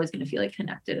other. You're always going to feel like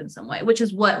connected in some way, which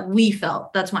is what we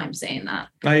felt. That's why I'm saying that.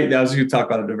 I was going to talk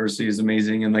about diversity is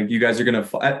amazing. And like, you guys are going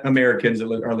to, Americans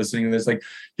that are listening to this, like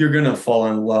you're going to fall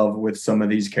in love with some of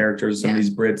these characters, some of these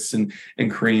Brits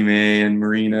and Creamy and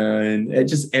Marina and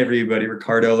just everybody,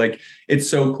 Ricardo. Like, it's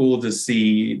so cool to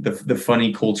see the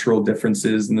funny cultural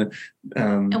differences and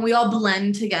we all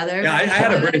blend together. Yeah, I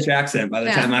had a British accent by the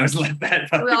time I was like that.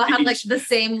 We all have like the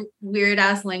same weird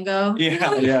ass lingo.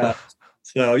 Yeah.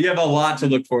 So you have a lot to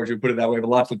look forward to, put it that way. We have a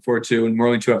lot to look forward to, and we're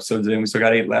only 2 episodes in. We still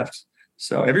got 8 left.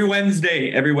 So every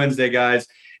Wednesday, guys.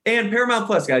 And Paramount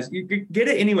Plus, guys, you get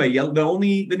it anyway.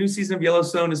 The new season of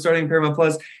Yellowstone is starting Paramount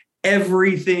Plus.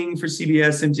 Everything for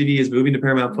CBS, MTV is moving to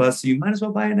Paramount Plus, so you might as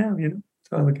well buy it now. That's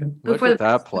how I look at it. Look at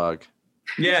that plug.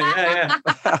 Yeah.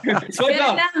 Swipe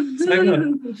up.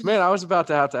 Man, I was about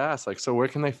to have to ask, like, so where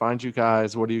can they find you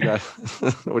guys? What do you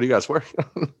guys working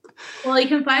on? Well, you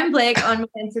can find Blake on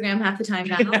my Instagram half the time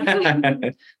now.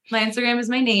 My Instagram is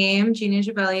my name, Giannina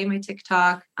Gibelli, my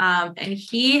TikTok. And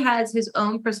he has his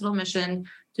own personal mission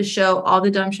to show all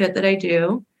the dumb shit that I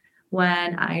do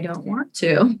when I don't want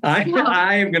to.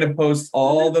 I am going to post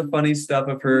all the funny stuff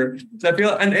of her. So I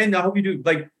feel, and I hope you do,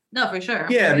 like. No, for sure.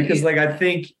 Yeah, because like, I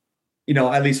think,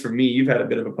 at least for me, you've had a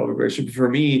bit of a public relationship. For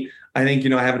me, I think,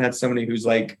 I haven't had somebody who's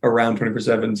like around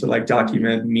 24/7 to like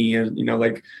document me and,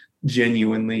 like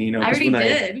genuinely, I already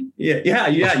did. Yeah,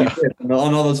 you did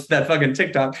on all that fucking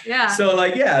TikTok. Yeah. So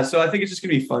like, so I think it's just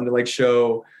gonna be fun to like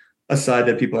show a side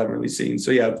that people haven't really seen.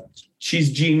 So yeah,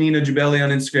 she's Giannina Gibelli on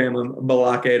Instagram. I'm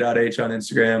balake.h on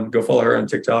Instagram. Go follow her on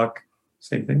TikTok.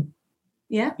 Same thing.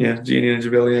 Yeah. Yeah, Giannina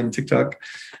Gibelli on TikTok.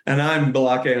 And I'm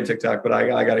Balake on TikTok, but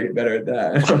I got to get better at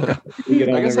that.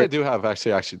 I guess I do have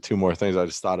actually 2 more things I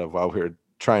just thought of while we were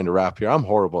trying to wrap here. I'm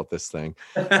horrible at this thing.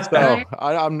 So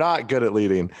I'm not good at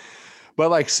leading. But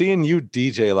like seeing you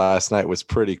DJ last night was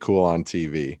pretty cool on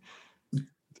TV.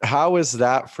 How is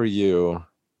that for you?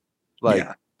 Like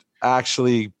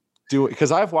actually do it?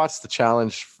 Because I've watched the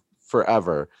challenge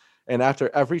forever. And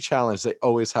after every challenge, they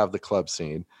always have the club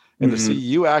scene. And to see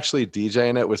you actually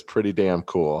DJing it was pretty damn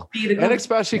cool. And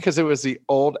especially because it was the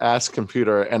old ass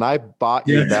computer. And I bought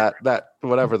you that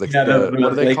whatever what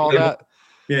do they call that?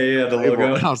 Yeah, the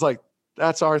logo. And I was like,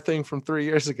 that's our thing from 3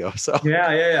 years ago. So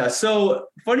yeah. So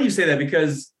funny you say that,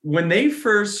 because when they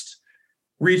first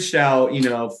reached out,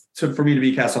 for me to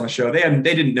be cast on the show, they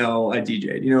didn't know I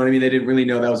DJ'd. You know what I mean? They didn't really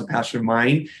know that was a passion of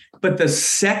mine. But the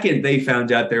second they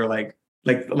found out, they were like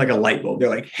a light bulb.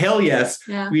 They're like, hell yes,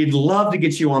 we'd love to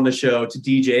get you on the show to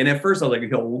DJ. And at first I was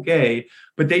like, okay,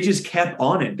 but they just kept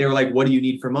on it. They were like, what do you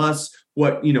need from us?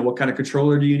 What kind of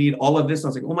controller do you need? All of this. And I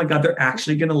was like, oh my God, they're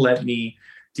actually going to let me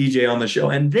DJ on the show.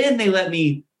 And then they let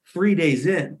me 3 days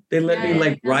in. They let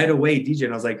me right away DJ.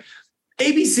 And I was like,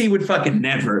 ABC would fucking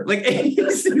never. Like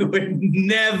ABC would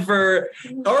never,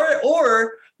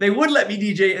 or they would let me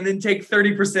DJ and then take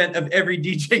 30% of every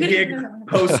DJ gig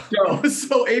post show.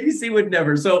 So ABC would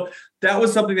never. So that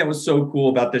was something that was so cool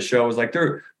about this show. Is like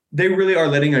they really are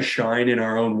letting us shine in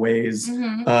our own ways,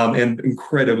 and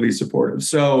incredibly supportive.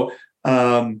 So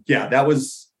that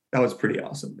was pretty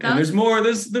awesome. And there's more.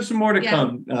 There's some more to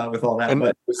come with all that. But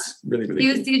it was really really. He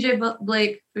cool. was DJ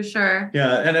Blake for sure.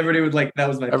 Yeah, and everybody would like that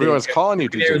was my. Everyone's favorite. calling you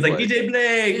DJ. It was like Blake. DJ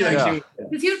Blake.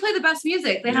 Because he would play the best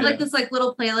music. They had like this like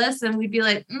little playlist, and we'd be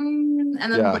like, and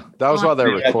then that was while they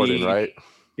were recording, right?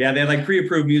 Yeah, they had like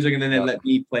pre-approved music, and then they let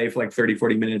me play for like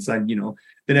 30-40 minutes. And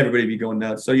then everybody be going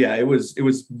nuts. So yeah, it was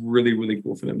really really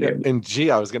cool for them. Yeah, and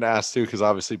I was going to ask too, because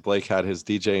obviously Blake had his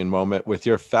DJing moment with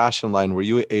your fashion line. Were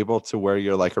you able to wear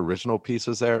your like original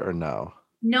pieces there or no?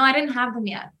 No, I didn't have them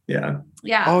yet. Yeah.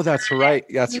 Oh, that's right.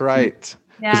 That's right.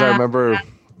 Because I remember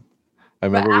we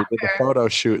did the photo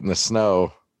shoot in the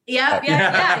snow. Yeah.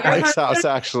 Blake's house,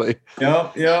 actually.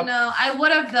 Yep. No, I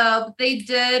would have though. But they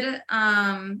did,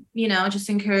 just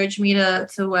encourage me to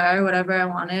wear whatever I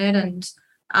wanted, and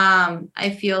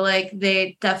I feel like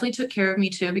they definitely took care of me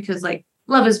too, because like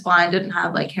Love Is Blind didn't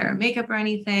have like hair and makeup or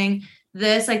anything.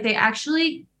 This like they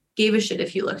actually gave a shit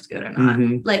if you looked good or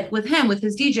not. Like with him, with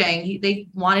his DJing, they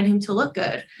wanted him to look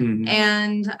good,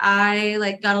 and I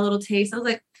like got a little taste. I was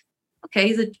like, okay,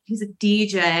 he's a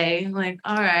DJ. I'm like,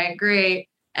 all right, great.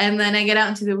 And then I get out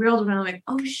into the real world and I'm like,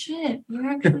 oh shit, you're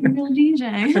actually a real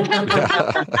DJ.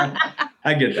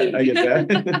 I get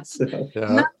that. So,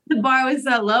 not the bar was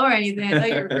that low or anything. I thought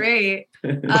you were great.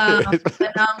 And now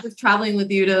I'm just traveling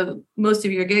with you to most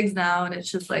of your gigs now. And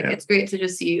it's just like, it's great to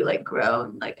just see you like grow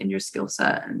and like in your skill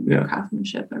set and your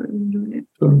craftsmanship. I really enjoyed it.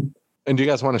 And do you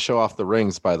guys want to show off the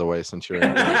rings, by the way, since you're in?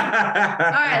 All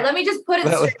right, let me just put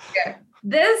it straight here.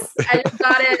 This, I just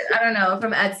got it, I don't know,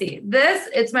 from Etsy. This,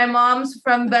 it's my mom's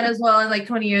from Venezuela like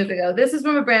 20 years ago. This is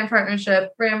from a brand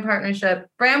partnership. This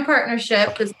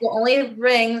is the only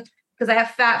ring, because I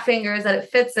have fat fingers, that it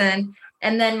fits in.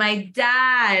 And then my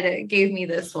dad gave me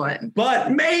this one.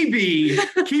 But maybe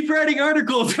keep writing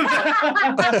articles. But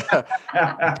I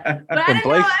didn't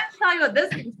know. I didn't tell you what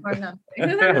this is for.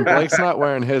 And Blake's not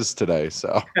wearing his today,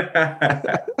 so.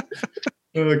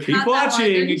 Keep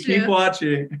watching.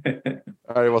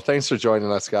 All right. Well, thanks for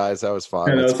joining us, guys. That was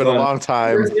fun. It's been a long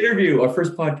time. First interview, our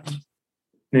first podcast.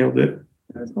 Nailed it.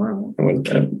 That was horrible. That was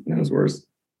bad. That was worse.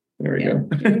 There we go.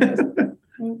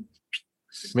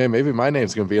 Man, maybe my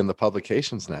name's going to be in the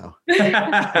publications now.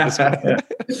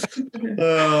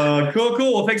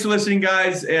 Cool. Well, thanks for listening,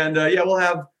 guys. And we'll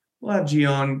have G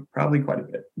on probably quite a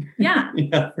bit. Yeah.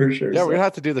 Yeah, for sure. Yeah, we're going to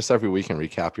have to do this every week and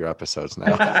recap your episodes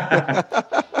now.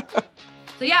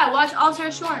 So yeah, watch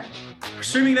All-Star Shore.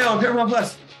 Streaming now on Paramount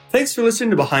Plus. Thanks for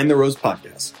listening to Behind the Rose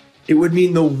podcast. It would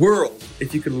mean the world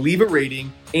if you could leave a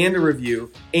rating and a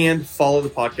review and follow the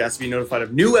podcast to be notified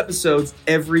of new episodes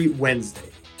every Wednesday.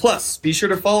 Plus, be sure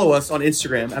to follow us on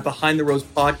Instagram at Behind the Rose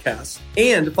Podcast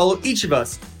and follow each of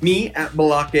us, me at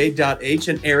balake.h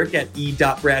and Eric at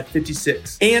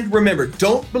e.brad56. And remember,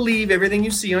 don't believe everything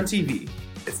you see on TV.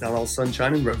 It's not all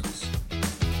sunshine and roses.